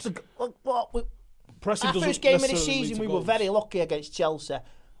AZ. Our first game of the season, we were very lucky against Chelsea.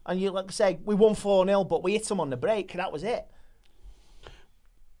 And you like say, we won 4-0, but we hit them on the break. That was it.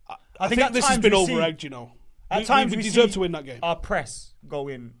 I think this has been over-egged, you know. At times we deserve to win that game. Our press go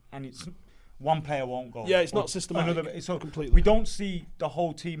in, and it's... one player won't go. Yeah, it's not systematic. So completely. We don't see the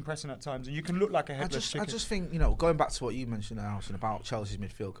whole team pressing at times, and you can look like a headless chicken. I just think, you know, going back to what you mentioned, Alison, about Chelsea's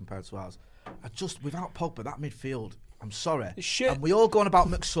midfield compared to ours, without Pogba, that midfield, I'm sorry. It's shit. And we all go on about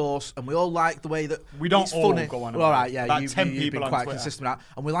McSauce, and we all like the way that we don't it's all funny. Go on about all right, yeah, about you've 10 been quite consistent with that.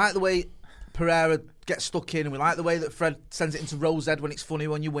 And we like the way Pereira gets stuck in, and we like the way that Fred sends it into Rose Ed when it's funny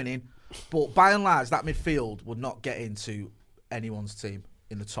when you're winning. But by and large, that midfield would not get into anyone's team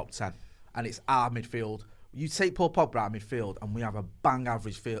in the top 10. And it's our midfield. You take Paul Pogba out of midfield, and we have a bang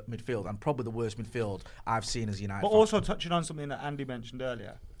average midfield, and probably the worst midfield I've seen as United. But also touching on something that Andy mentioned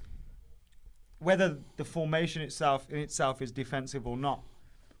earlier, whether the formation itself is defensive or not,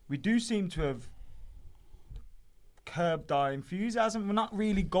 we do seem to have curbed our enthusiasm. We're not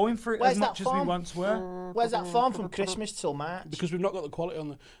really going for it as much as we once were. Where's that form from Christmas till March? Because we've not got the quality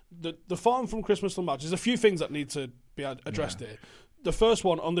on the form from Christmas till March. There's a few things that need to be addressed here. The first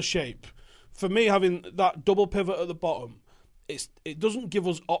one on the shape. For me, having that double pivot at the bottom, it doesn't give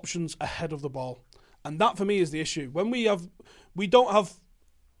us options ahead of the ball, and that for me is the issue. When we don't have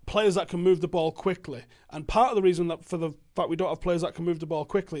players that can move the ball quickly, and part of the reason that for the fact we don't have players that can move the ball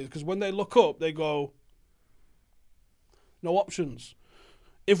quickly is because when they look up, they go, no options.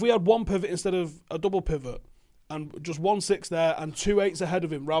 If we had one pivot instead of a double pivot, and just 1-6 there and 2 8s ahead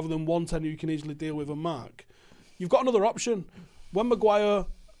of him, rather than 1-10 who you can easily deal with and mark, you've got another option. When Maguire,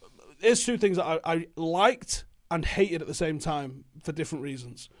 there's 2 things that I liked and hated at the same time for different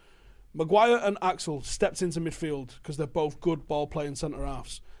reasons. Maguire and Axel stepped into midfield because they're both good ball-playing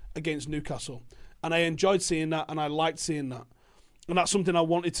centre-halves against Newcastle. And I enjoyed seeing that, and I liked seeing that. And that's something I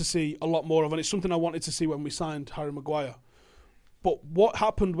wanted to see a lot more of, and it's something I wanted to see when we signed Harry Maguire. But what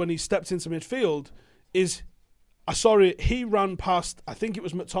happened when he stepped into midfield is, I saw it, he ran past, I think it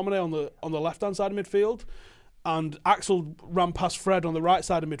was McTominay on the left-hand side of midfield, and Axel ran past Fred on the right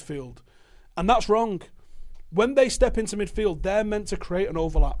side of midfield. And that's wrong. When they step into midfield, they're meant to create an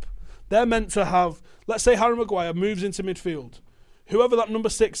overlap. They're meant to have, let's say Harry Maguire moves into midfield. Whoever that number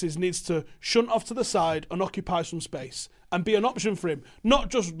 6 is needs to shunt off to the side and occupy some space and be an option for him. Not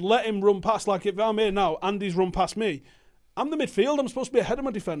just let him run past, like if I'm here now, Andy's run past me. I'm the midfield, I'm supposed to be ahead of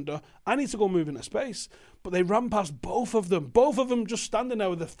my defender. I need to go move into space. But they ran past both of them just standing there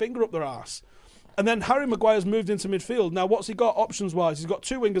with their finger up their arse. And then Harry Maguire's moved into midfield. Now, what's he got options-wise? He's got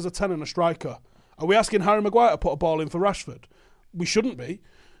 2 wingers, a 10 and a striker. Are we asking Harry Maguire to put a ball in for Rashford? We shouldn't be.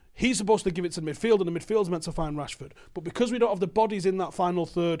 He's supposed to give it to the midfield, and the midfield's meant to find Rashford. But because we don't have the bodies in that final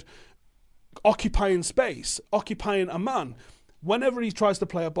third occupying space, occupying a man, whenever he tries to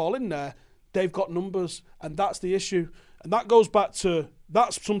play a ball in there, they've got numbers, and that's the issue. And that goes back to,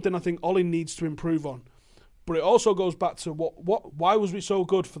 that's something I think Ollie needs to improve on. But it also goes back to why was we so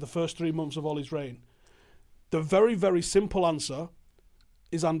good for the first 3 months of Ollie's reign? The very, very simple answer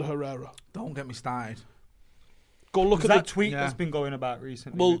is Ander Herrera. Don't get me started. Go look at that tweet that's been going about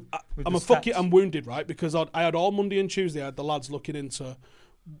recently. Well, I'm wounded, right? Because I had all Monday and Tuesday, I had the lads looking into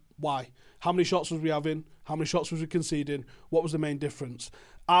why. How many shots was we having? How many shots was we conceding? What was the main difference?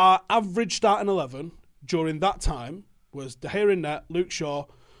 Our average starting 11 during that time was De Gea in net, Luke Shaw,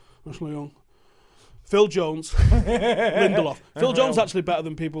 Ashley Young, Phil Jones, Lindelof. Phil Jones actually better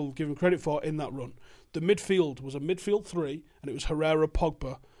than people give him credit for in that run. The midfield was a midfield 3, and it was Herrera,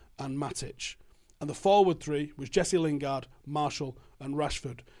 Pogba, and Matic. And the forward 3 was Jesse Lingard, Marshall, and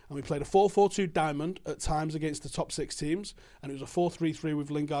Rashford. And we played a 4-4-2 diamond at times against the top 6 teams, and it was a 4-3-3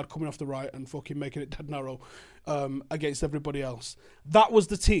 with Lingard coming off the right and fucking making it dead narrow against everybody else. That was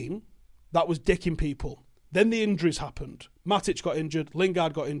the team that was dicking people. Then the injuries happened. Matic got injured,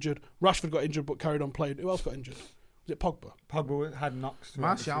 Lingard got injured, Rashford got injured but carried on playing. Who else got injured? Was it Pogba? Pogba had knocks.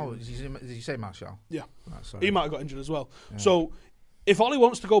 Martial, did you say Martial? Yeah. Right, he might have got injured as well. Yeah. So if Ollie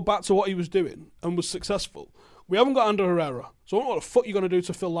wants to go back to what he was doing and was successful, we haven't got Ander Herrera. So I don't know what the fuck you're going to do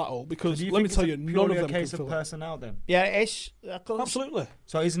to fill that hole, because let me tell you, none of them can fill it. A personnel then? Yeah, it is. Absolutely.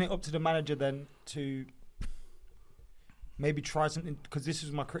 So isn't it up to the manager then to maybe try something? Because this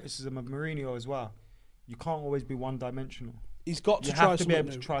is my criticism of Mourinho as well. You can't always be one-dimensional. He's got to try something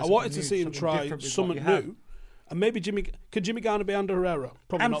new. I wanted to see him try something new. And maybe could Jimmy Garner be Ander Herrera?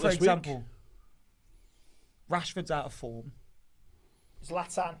 Probably not this week. And for example, Rashford's out of form.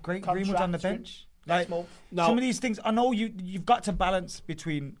 Zlatan. Greenwood's on the bench. Like, some of these things, I know you've got to balance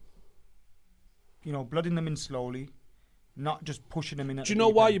between, blooding them in slowly, not just pushing them in. Do you know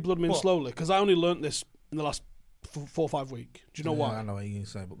why you blood them in slowly? Because I only learnt this in the last 4 or 5 weeks. Do you know why? I know what you're going to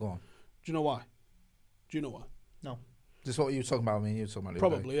say, but go on. Do you know why? No. This is what you were talking about. You were talking about.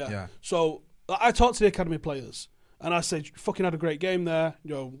 Probably, yeah. So I talked to the academy players, and I said, "Fucking had a great game there."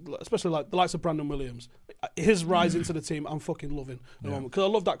 Especially like the likes of Brandon Williams. His rise into the team, I'm fucking loving at the moment, because I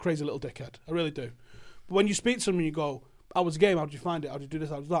love that crazy little dickhead. I really do. But when you speak to them and you go, "How was the game? How did you find it? How did you do this?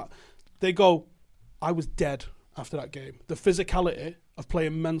 How did that?" They go, "I was dead after that game." The physicality of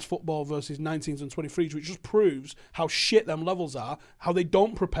playing men's football versus 19s and 23s, which just proves how shit them levels are, how they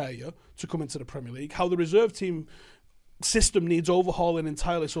don't prepare you to come into the Premier League, how the reserve team system needs overhauling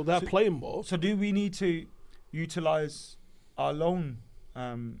entirely, so they're playing more. So do we need to utilise our loan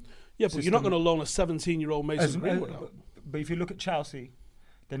but you're not going to loan a 17-year-old Mason Greenwood out. But if you look at Chelsea,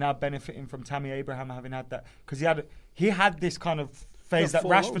 they're now benefiting from Tammy Abraham having had that, because he had this kind of phase that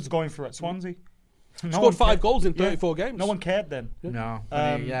Rashford's going through at Swansea. Scored 5 goals in 34 games. No one cared then. No.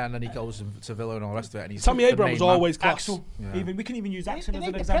 And then he goes to Villa and all the rest of it. And Tammy Abraham was always class. Axel. We can even use Axel as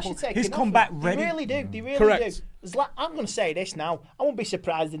an example. He's come back ready. They really do. They really Correct. do. I'm going to say this now. I won't be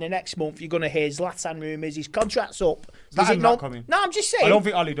surprised in the next month you're going to hear Zlatan rumours. His contract's up. Zlatan's not coming. No, I'm just saying. I don't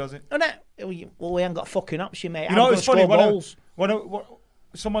think Ollie does it. Well, we ain't got fucking option, mate. You know, it's funny.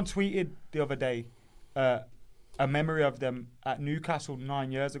 Someone tweeted the other day a memory of them at Newcastle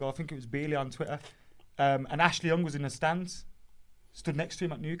 9 years ago. I think it was Bailey on Twitter. And Ashley Young was in the stands, stood next to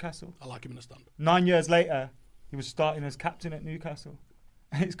him at Newcastle. I like him in the stand. 9 years later, he was starting as captain at Newcastle.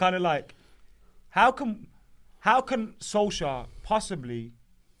 And it's kind of like, how can Solskjaer possibly...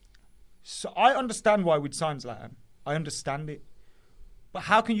 So I understand why we'd sign Zlatan. I understand it. But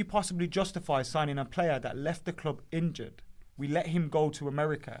how can you possibly justify signing a player that left the club injured? We let him go to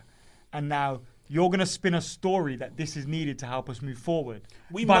America, and now... You're going to spin a story that this is needed to help us move forward.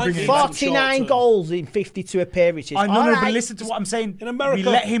 We might 49 goals in 52 appearances. I know, but listen to what I'm saying. In America, we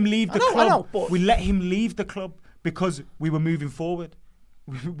let him leave the club. We let him leave the club because we were moving forward.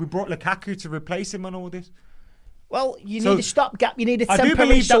 We brought Lukaku to replace him and all this. Well, you need a stopgap. You need a temporary I do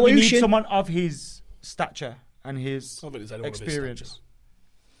believe solution. that we need someone of his stature and his experience.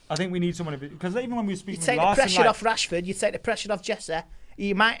 I think we need someone of it because even when we were speaking, you take the pressure off Rashford. You take the pressure off Jesse.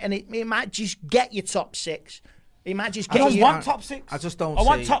 It might just get you top 6. It might just get you. I don't want top 6. I just don't. I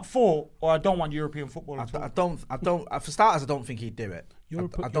want top 4, or I don't want European football. I don't. For starters, I don't think he'd do it.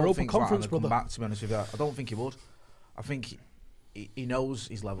 I don't think Conference, brother. Come back, to be honest with you, I don't think he would. I think he knows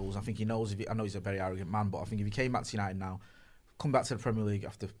his levels. I think he knows. I know he's a very arrogant man, but I think if he came back to United now, come back to the Premier League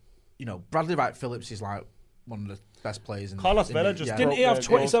after, Bradley Wright Phillips is like one of the best players. Carlos Vela just didn't he have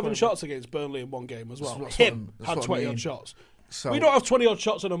 27 shots against Burnley in one game as well? Him had 20 odd shots. So we don't have 20 odd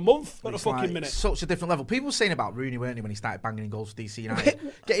shots in a month at a fucking minute. Such a different level. People were saying about Rooney, weren't they, when he started banging in goals for DC United?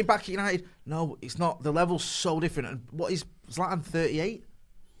 Getting back at United, no, it's not. The level's so different. And what is Zlatan, 38?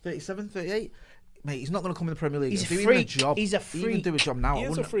 37, 38? Mate, he's not going to come in the Premier League. He's a freak. He's a freak. He can do a job now. He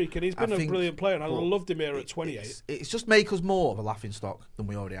is a freak, and he's been a brilliant player, and I loved him here at 28. It's just make us more of a laughing stock than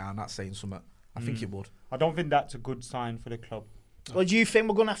we already are, and that's saying something. I think it would. I don't think that's a good sign for the club. Well, do you think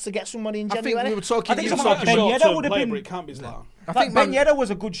we're going to have to get somebody in January? I think we were talking. I think someone like Ben Yedder would have been. But it can't be Zlatan. I think Ben Yedder was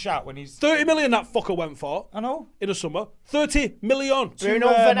a good shout when he's 30 million. That fucker went for. I know. In the summer, 30 million. Bruno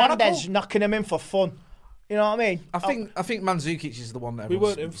Fernandes knocking him in for fun. You know what I mean? I think Mandzukic is the one that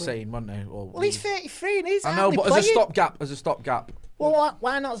everyone's saying, weren't they? Well, he's 33 and he's I know, but playing. as a stopgap. Well,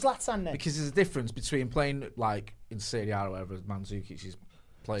 why not Zlatan then? Because there's a difference between playing like in Serie A or whatever Mandzukic is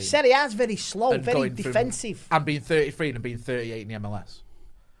playing. Serie A is very slow, very defensive. And being 33 and being 38 in the MLS.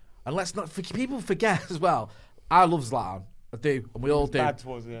 And let's not people forget as well. I love Zlatan. I do, and we all do. Bad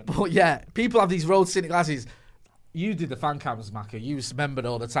towards the end. But yeah, people have these road cynic glasses. You did the fan cams, Macca. You remembered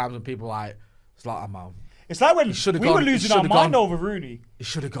all the times when people were like, Zlatan, man. It's like when we were losing our mind over Rooney. It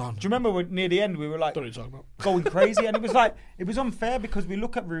should have gone. Do you remember when near the end we were like going crazy? And it was unfair because we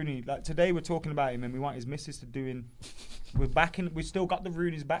look at Rooney. Like today we're talking about him and we want his missus to do in. We still got the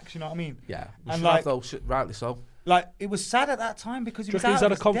Rooney's backs, you know what I mean? Yeah. And like, rightly so. Like it was sad at that time because he was out he's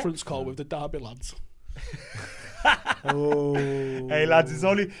had a conference depth. call with the Derby lads. Hey lads, it's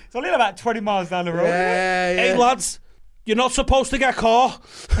only about 20 miles down the road. Yeah. Hey lads, you're not supposed to get caught.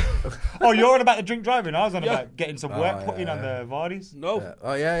 Oh, you're on about the drink driving. I was on about getting some work put in on the VARDYS. No. Yeah.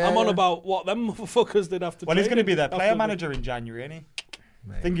 Oh yeah. I'm on about what them motherfuckers did after. Well, he's going to be their player manager in January, isn't he?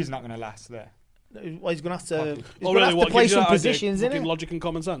 Mate. I think he's not going to last there. Well, he's going to have to. He's going to have to play some positions, isn't it? Logic and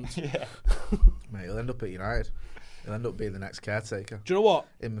common sense. Yeah. Mate, he'll end up at United. He'll end up being the next caretaker. Do you know what?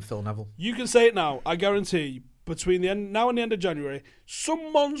 Him and Phil Neville. You can say it now. I guarantee between now and the end of January,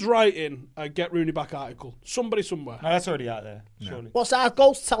 someone's writing a Get Rooney Back article. Somebody somewhere. No, that's already out there, surely. What's our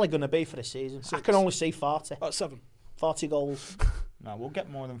goals tally going to be for the season? 6. I can only see 40. That's 7. 40 goals. No, we'll get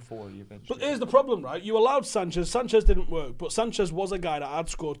more than 40 eventually. But here's the problem, right? You allowed Sanchez. Sanchez didn't work, but Sanchez was a guy that had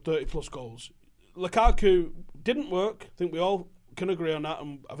scored 30-plus goals. Lukaku didn't work. I think we all can agree on that,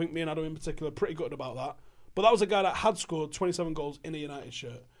 and I think me and Adam in particular are pretty good about that. But that was a guy that had scored 27 goals in a United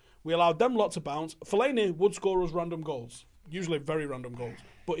shirt. We allowed them lots of bounce. Fellaini would score us random goals, usually very random goals,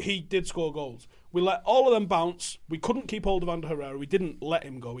 but he did score goals. We let all of them bounce. We couldn't keep hold of Ander Herrera. We didn't let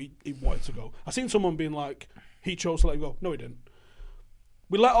him go. He wanted to go. I seen someone being like, he chose to let him go. No, he didn't.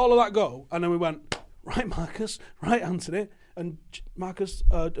 We let all of that go, and then we went, right, Marcus, right, Anthony, and Marcus,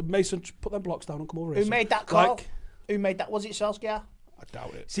 Mason, put them blocks down and come over here. Who made that call? Who made that? Was it Solskjaer? I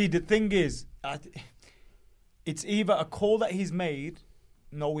doubt it. See, the thing is, it's either a call that he's made,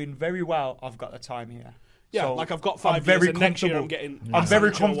 knowing very well I've got the time here. Yeah, so like I've got 5 years and next year I'm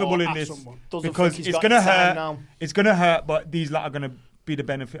very comfortable in this because it's going to hurt. It's going to hurt, but these lot are going to be the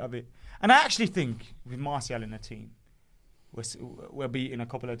benefit of it. And I actually think with Martial in the team, we're beating a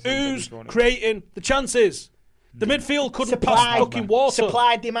couple of teams. Who's creating the chances? The midfield couldn't pass fucking water.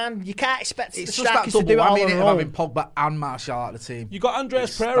 Supply, demand. You can't expect the strikers to do it all on their own. having Pogba and Martial at the team. You got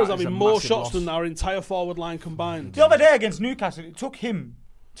Andreas Pereira having more shots than our entire forward line combined. The other day against Newcastle, it took him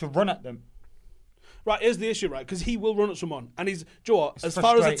to run at them. Right, here's the issue, right? Because he will run at someone. And he's, do you know what? As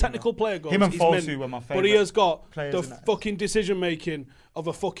far as a technical player goes, him and he's Fosu were my favourite. But he has got the fucking decision-making of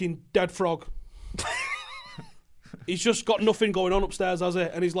a fucking dead frog. He's just got nothing going on upstairs, has he?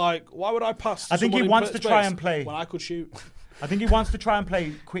 And he's like, why would I pass? I think he wants to try and play when I could shoot. I think he wants to try and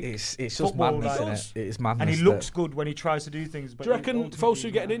play quick. It's just madness, isn't it? It is madness. And he looks good when he tries to do things. But do you reckon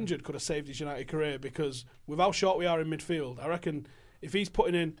Fosu getting injured could have saved his United career? Because with how short we are in midfield, I reckon if he's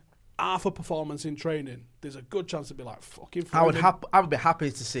putting in half a performance in training, there's a good chance to be like fucking. I would be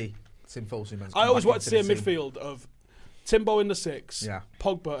happy to see Tim Fosu. I always wanted to see a midfield of Timbo in the 6,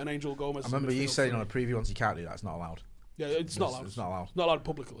 Pogba and Angel Gomez. I remember you saying on a preview once you can't do that, it's not allowed. Yeah, it's not allowed. It's not allowed. It's not allowed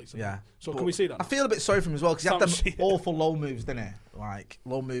publicly. Yeah. So can we see that? I feel a bit sorry for him as well because he had them See it. awful low moves, didn't he? Like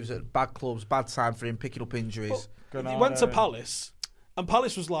low moves at bad clubs, bad time for him, picking up injuries. He went to Palace, and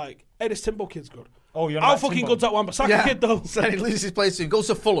Palace was like, "Hey, this Timbo kid's good." Oh, you're How not fucking Timbo. good's that one? But Saka kid though. So he loses his place to him, goes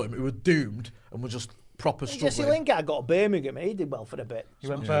to Fulham, who were doomed and were just proper Jesse struggling. Lingard got Birmingham. He did well for a bit. He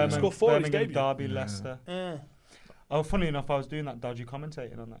went Scored 4 in his Birmingham, debut. Derby, Leicester. Yeah. Oh, funny enough, I was doing that dodgy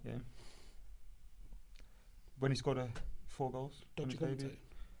commentating on that game. When he scored 4 goals. Dodgy on his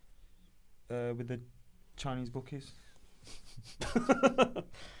debut. With the Chinese bookies. It's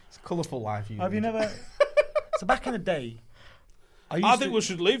a colourful life. Have you never... So back in the day... I think we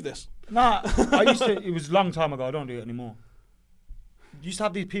should leave this. Nah, I used to... It was a long time ago. I don't do it anymore. I used to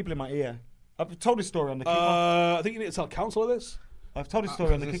have these people in my ear. I've told this story on the kickoff. I think you need to tell counsel of this. I've told this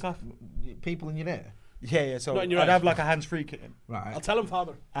story on the kickoff. People in your ear? Yeah. So Not in your I'd ear. have like a hands-free kitten. Right. I'll tell him,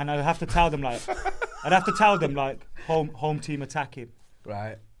 Father. And I'd have to tell them like... home team attacking.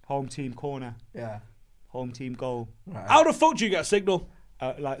 Right. Home team corner. Yeah. Home team goal. Right. How the fuck do you get a signal?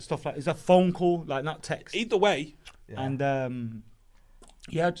 Like stuff like... It's a phone call, like not text. Either way. Yeah. And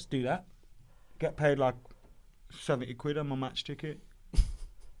yeah, I'd just do that. Get paid like 70 quid on my match ticket.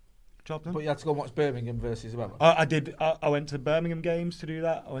 Job done. But you had to go and watch Birmingham versus whoever. I did. I went to Birmingham games to do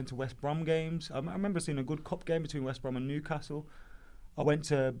that. I went to West Brom games. I remember seeing a good cup game between West Brom and Newcastle. I went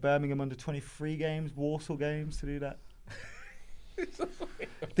to Birmingham under 23 games, Warsaw games to do that.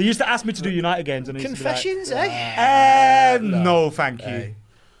 They used to ask me to do United games. And I used Confessions, to be like, no, thank you. Hey,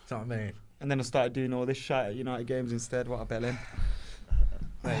 that's what I mean. And then I started doing all this shit at United games instead. What a bellend.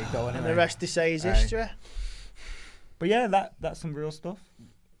 There you go. And Anyway. the rest they say is history. But yeah, that's some real stuff.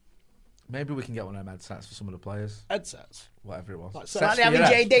 Maybe we can get one of them headsets for some of the players. Headsets. Whatever it was. Like Like they having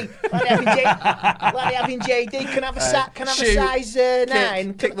JD. Like they having JD. Can have a Shoot. size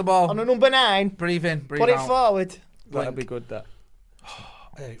 9. Kick the ball. On a number 9. Breathe in, breathe Put it out. forward. That'd be good, that.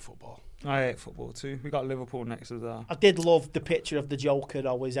 I hate football. I hate football too. We got Liverpool next as well. I did love the picture of the Joker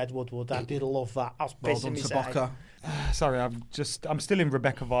though with Ed Woodward. I did love that. I was Well pissing done, myself. Sabaka. Sorry, I'm still in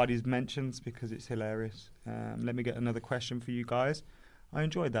Rebecca Vardy's mentions because it's hilarious. Let me get another question for you guys. I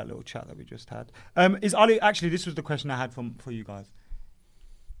enjoyed that little chat that we just had. Is Ollie, actually, this was the question I had for you guys.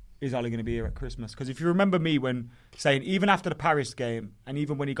 Is Ollie going to be here at Christmas? Because if you remember me when saying, even after the Paris game, and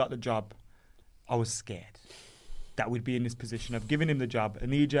even when he got the job, I was scared that we'd be in this position of giving him the job, a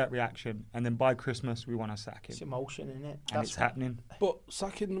knee-jerk reaction, and then by Christmas, we want to sack him. It's emotion, isn't it? And it's happening. But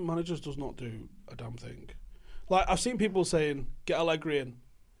sacking managers does not do a damn thing. Like, I've seen people saying, get Allegri in.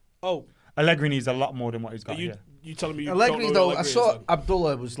 Oh. Allegri needs a lot more than what he's got here. You telling me you Allegri, don't know though, who I Allegri saw is, then?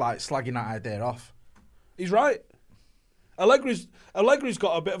 Abdullah was like slagging that idea off. He's right. Allegri's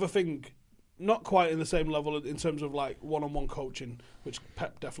got a bit of a thing, not quite in the same level in terms of like one-on-one coaching, which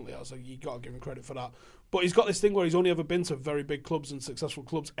Pep definitely has. Like, you got to give him credit for that. But he's got this thing where he's only ever been to very big clubs and successful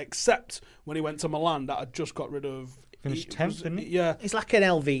clubs, except when he went to Milan that had just got rid of. Finished 10th, didn't he? Yeah. It's like an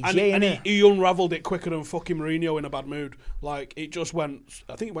LVG, And isn't it? he unravelled it quicker than fucking Mourinho in a bad mood. Like, it just went,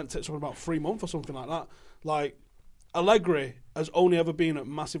 I think it went to something about 3 months or something like that. Like, Allegri has only ever been at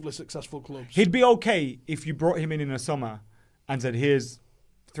massively successful clubs. He'd be okay if you brought him in the summer and said, here's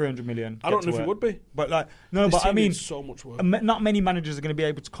 300 million. I don't know if he would be. But like, no, This but I team mean, needs so much work. not many managers are going to be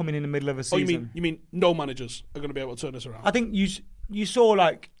able to come in the middle of a Oh, season. you mean no managers are going to be able to turn this around? I think you saw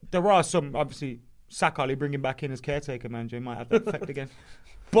like there are some, obviously Saka, bring him back in as caretaker manager, might have that effect again.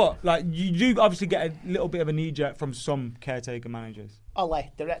 But like you do obviously get a little bit of a knee jerk from some caretaker managers. Ole,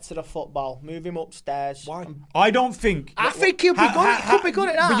 director of football, move him upstairs. Why? I don't think. I think he'll be good. He could be good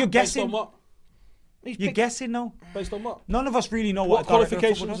at that. But you're Based on guessing. what? You're guessing, no. Based on what? None of us really know What what, a director of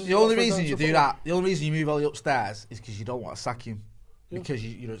qualifications football does does. The only for reason you director do of that, the only reason you move Ollie upstairs is because you don't want to sack him. Because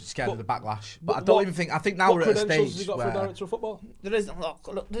you're scared of the backlash. But I don't even think. I think now what we're at a credentials has stage he got where for a director of football? There isn't.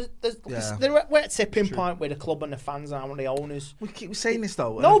 Look, Yeah. we're at a tipping point with the club and the fans and the owners. we keep saying this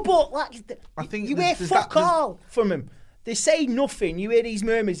though. No, but like, I think you there's- hear there's fuck that- all from him. They say nothing. You hear these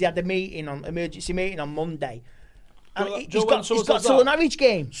murmurs. They had a emergency meeting on Monday. And Joe, he's when got someone till says a that- Norwich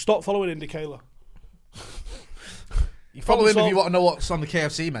game. Stop following Indy Kayla. You follow him if solved. you want to know what's on the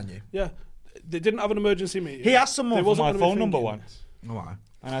KFC menu. Yeah. They didn't have an emergency meeting. He asked someone There for wasn't my gonna be phone number thinking. once. Oh, why?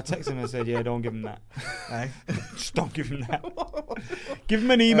 And I texted him and said, yeah, don't give him that. Hey? Just don't give him that. Give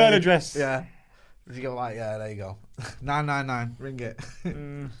him an email address. Yeah. You go like, yeah, there you go. 999, ring it.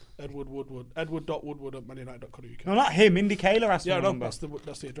 Edward Woodward. Edward.woodward at manunited.co.uk. No, not him. Indy Kayla asked Yeah, for no, number. that's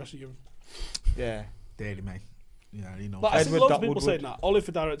the address you give him. Yeah. Daily, mate. Yeah, he knows. Like, I see Edward loads of dot people Woodward. saying that. Ollie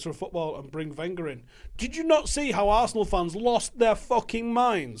for director of football and bring Wenger in. Did you not see how Arsenal fans lost their fucking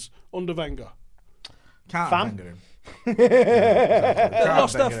minds under Wenger? Can't Fam? finger him. They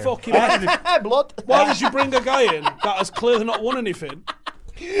lost their fucking blood. Why did you bring a guy in that has clearly not won anything?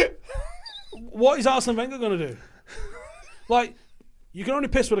 What is Arsene Wenger going to do? Like, you can only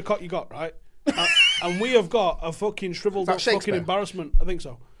piss with a cock you got, right? And we have got a fucking shriveled up fucking embarrassment, I think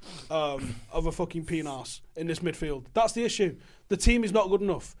so, of a fucking peen arse in this midfield. That's the issue. The team is not good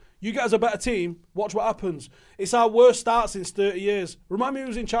enough. You guys are a better team, watch what happens. It's our worst start since 30 years. Remind me who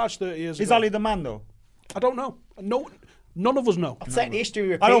was in charge 30 years ago. Is Ali the man, though? I don't know. No, none of us know. I'll take the history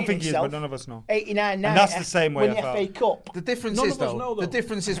repeating I don't think he is, itself. but none of us know. 89, And that's the same way win I the felt. FA Cup. The difference None is, of us know, though. the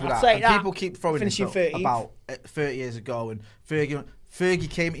difference is with I'll that, take and that. people keep throwing Finishing this 13th. about 30 years ago, and Fergie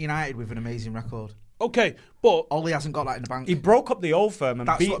came to United with an amazing record. Okay, but Ollie hasn't got that in the bank. He broke up the old firm and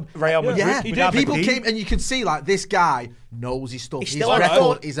That's beat what- Real Madrid. Yeah, with people Aberdeen. came and you can see like this guy knows his stuff. He His still had record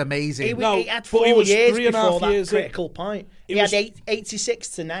four- is amazing. He had but he 4 was years 3.5 before that years in. critical point. He was- had 86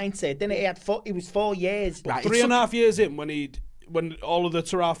 to 90, didn't he? He was 4 years. Right, 3.5 years in, when all of the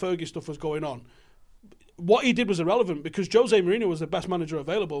Terrar Fergie stuff was going on, what he did was irrelevant because Jose Mourinho was the best manager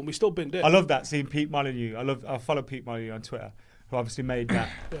available, and we still binned it. I love that, seeing Pete Molyneux. I follow Pete Molyneux on Twitter, who obviously made that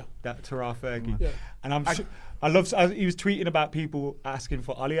Terrar Fergie. Yeah. And he was tweeting about people asking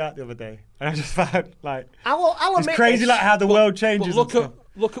for Ali out the other day, and I just found like I'll it's admit crazy this. like how the world changes. But and stuff.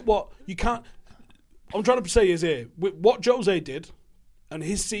 look at what you can't. I'm trying to say is here what Jose did, and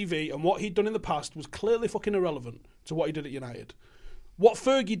his CV and what he'd done in the past was clearly fucking irrelevant to what he did at United. What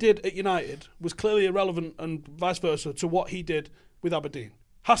Fergie did at United was clearly irrelevant, and vice versa to what he did with Aberdeen.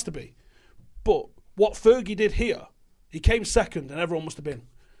 Has to be. But what Fergie did here, he came second, and everyone must have been,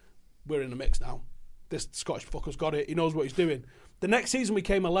 we're in the mix now. This Scottish fucker's got it. He knows what he's doing. The next season we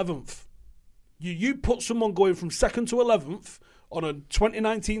came 11th. You put someone going from second to 11th on a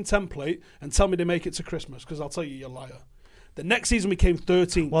 2019 template and tell me they make it to Christmas, because I'll tell you, you're a liar. The next season we came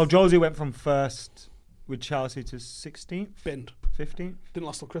 13th. Well, Josie went from first with Chelsea to 16th, binned. 15th. Didn't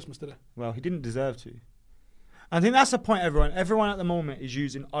last till Christmas, did it? Well, he didn't deserve to. I think that's the point. Everyone at the moment is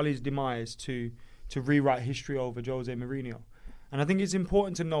using Ollie's demise to rewrite history over Jose Mourinho. And I think it's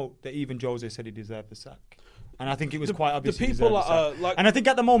important to note that even Jose said he deserved the sack. And I think it was quite obvious the he people deserved the sack. And I think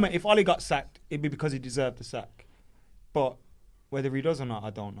at the moment, if Ollie got sacked, it'd be because he deserved the sack. But whether he does or not, I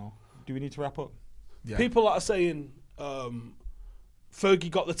don't know. Do we need to wrap up? Yeah. People that are saying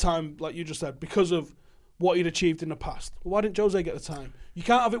Fergie got the time, like you just said, because of what he'd achieved in the past. Well, why didn't Jose get the time? You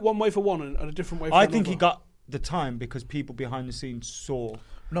can't have it one way for one and a different way for another. I think he got the time because people behind the scenes saw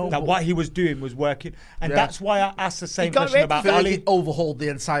No, that but- what he was doing was working. And Yeah. that's why I asked the same got question rid- about Fergie Ali. overhauled the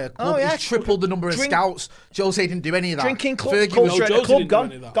entire club. Oh, yeah. He's tripled the number of Drink- scouts. Jose didn't do any of that. Drinking club Fergie culture was, No, at the Jose club didn't do gone.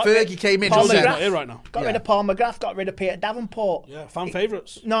 any of that. Got Fergie rid- came in Paul and said- Jose's McGrath. not here right now. Got Yeah. rid of Paul McGrath, got rid of Peter Davenport. Yeah, fan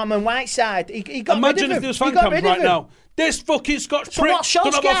favourites. Norman Whiteside. He got Imagine rid of if there was him. fan He got camp rid of right him. now. This fucking Scotch So prick what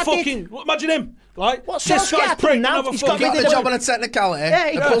don't have a Solskjaer fucking... did? Imagine him. Like, What this Solskjaer Scotch done prick now? don't have a He's got fucking... got rid the of job him. on a technicality. Yeah,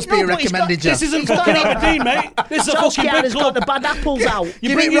 he the got- supposed to be no, a but he's got- recommended This job. isn't He's got fucking it. Aberdeen, mate. This is a fucking Solskjaer big has got club. the bad apples out. You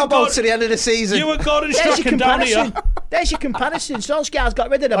Give bring me your Robbo God- to the end of the season. You and Gordon There's your Strachan down here. comparison. There's your comparison. Solskjaer's got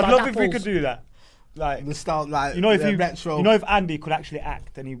rid of the I'd bad love apples. if we could do that. Like, The start, like, you know, the retro. if Andy could actually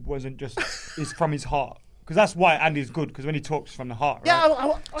act and he wasn't just is from his heart, because that's why Andy's good. Because when he talks from the heart, right?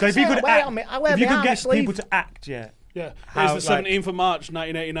 Yeah, so if you could act, if if you could get people to act, Yeah, How, it's the like- 17th of March,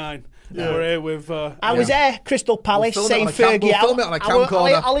 1989. We're here with... I was there, Crystal Palace, We'll film saying it on a cam- Fergie we'll out. film it on a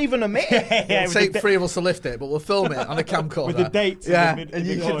camcorder. I'll even admit it. yeah, It'll take 3 of us to lift it, but we'll film it on the camcorder. with the dates. in Yeah, the mid- and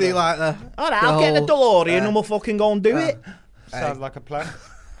you in the can corner. do like the... All right, I'll get the DeLorean and we'll fucking go and do it. Sounds like a plan.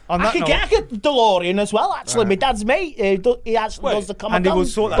 On I that could note, get a DeLorean as well, actually. My dad's mate, he actually does the Commodore. Andy will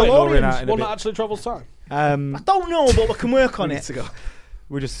sort that DeLorean out in a one that bit. actually travels time. I don't know, but we can work on Need it. to go.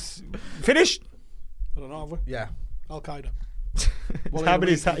 We're just finished. I don't know, have we? Yeah. Al-Qaeda. How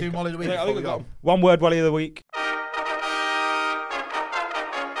many is Do that? Molly the week Yeah, I before think we I got go. him. One word, Wally of the week.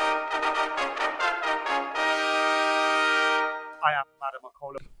 I am Madam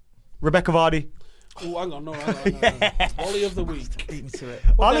McCollum. Rebecca Vardy. Oh, hang on, no. Wally of the week. Beat me to it.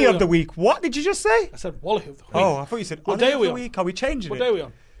 Ollie day of we the on? week. What did you just say? I said Wally of the week. Oh, I thought you said What Ollie day of are we the on? week. Are we changing What it? day are we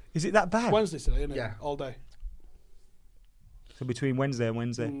on? Is it that bad? Wednesday today, isn't it? Yeah. All day. So between Wednesday and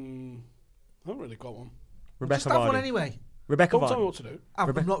Wednesday. I haven't really got one. Rebecca Just have one Vardy. anyway. Rebecca Don't tell me Vardy. what to do.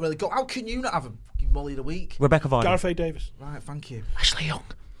 I've not really got... How can you not have a Molly of the week? Rebecca Vardy. Gareth A. Davis. Right, thank you. Ashley Young.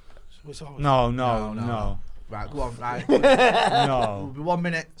 So it's always- No. Right, go on. Right. No. It'll be 1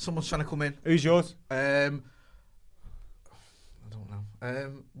 minute. Someone's trying to come in. Who's yours? I don't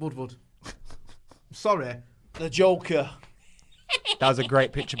know. Woodward. Sorry. The Joker. That was a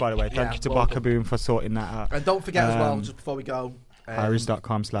great picture, by the way. Thank Yeah, you to well Bakaboom for sorting that out. And don't forget as well, Um, just before we go,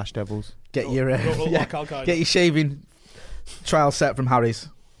 Harrys.com/devils. get your Don't look like Al-Qaeda. get your shaving trial set from Harry's.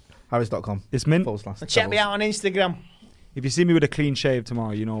 Harrys.com. It's mint. And check me out on Instagram. If you see me with a clean shave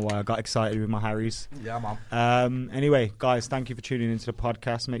tomorrow, you know why I got excited with my Harrys. Yeah, man. Anyway, guys, thank you for tuning into the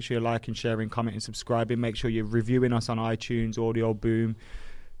podcast. Make sure you're liking, sharing, commenting, subscribing. Make sure you're reviewing us on iTunes, Audio Boom,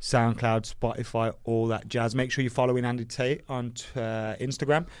 SoundCloud, Spotify, all that jazz. Make sure you're following Andy Tate on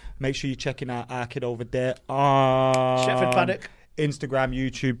Instagram. Make sure you're checking out our kid over there on Sheffield Paddock. Instagram,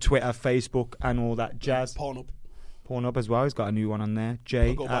 YouTube, Twitter, Facebook, and all that jazz. Pornhub as well. He's got a new one on there.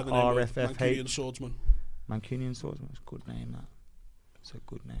 Jay at RFFH. Mancunian Swordsman. Mancunian Swordsman. It's a good name, that. It's a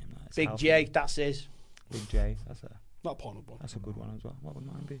good name, that. It's Big healthy. J, that's his. Big J. Not Pornhub one. That's a good one as well. What would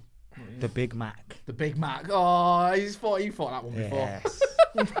mine be? The Big Mac. The Big Mac. Oh, he thought that one before. Yes.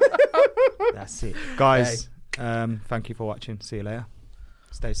 That's it. Guys, thank you for watching. See you later.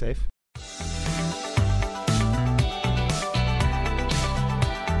 Stay safe.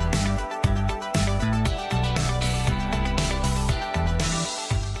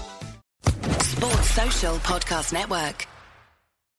 Sports Social Podcast Network.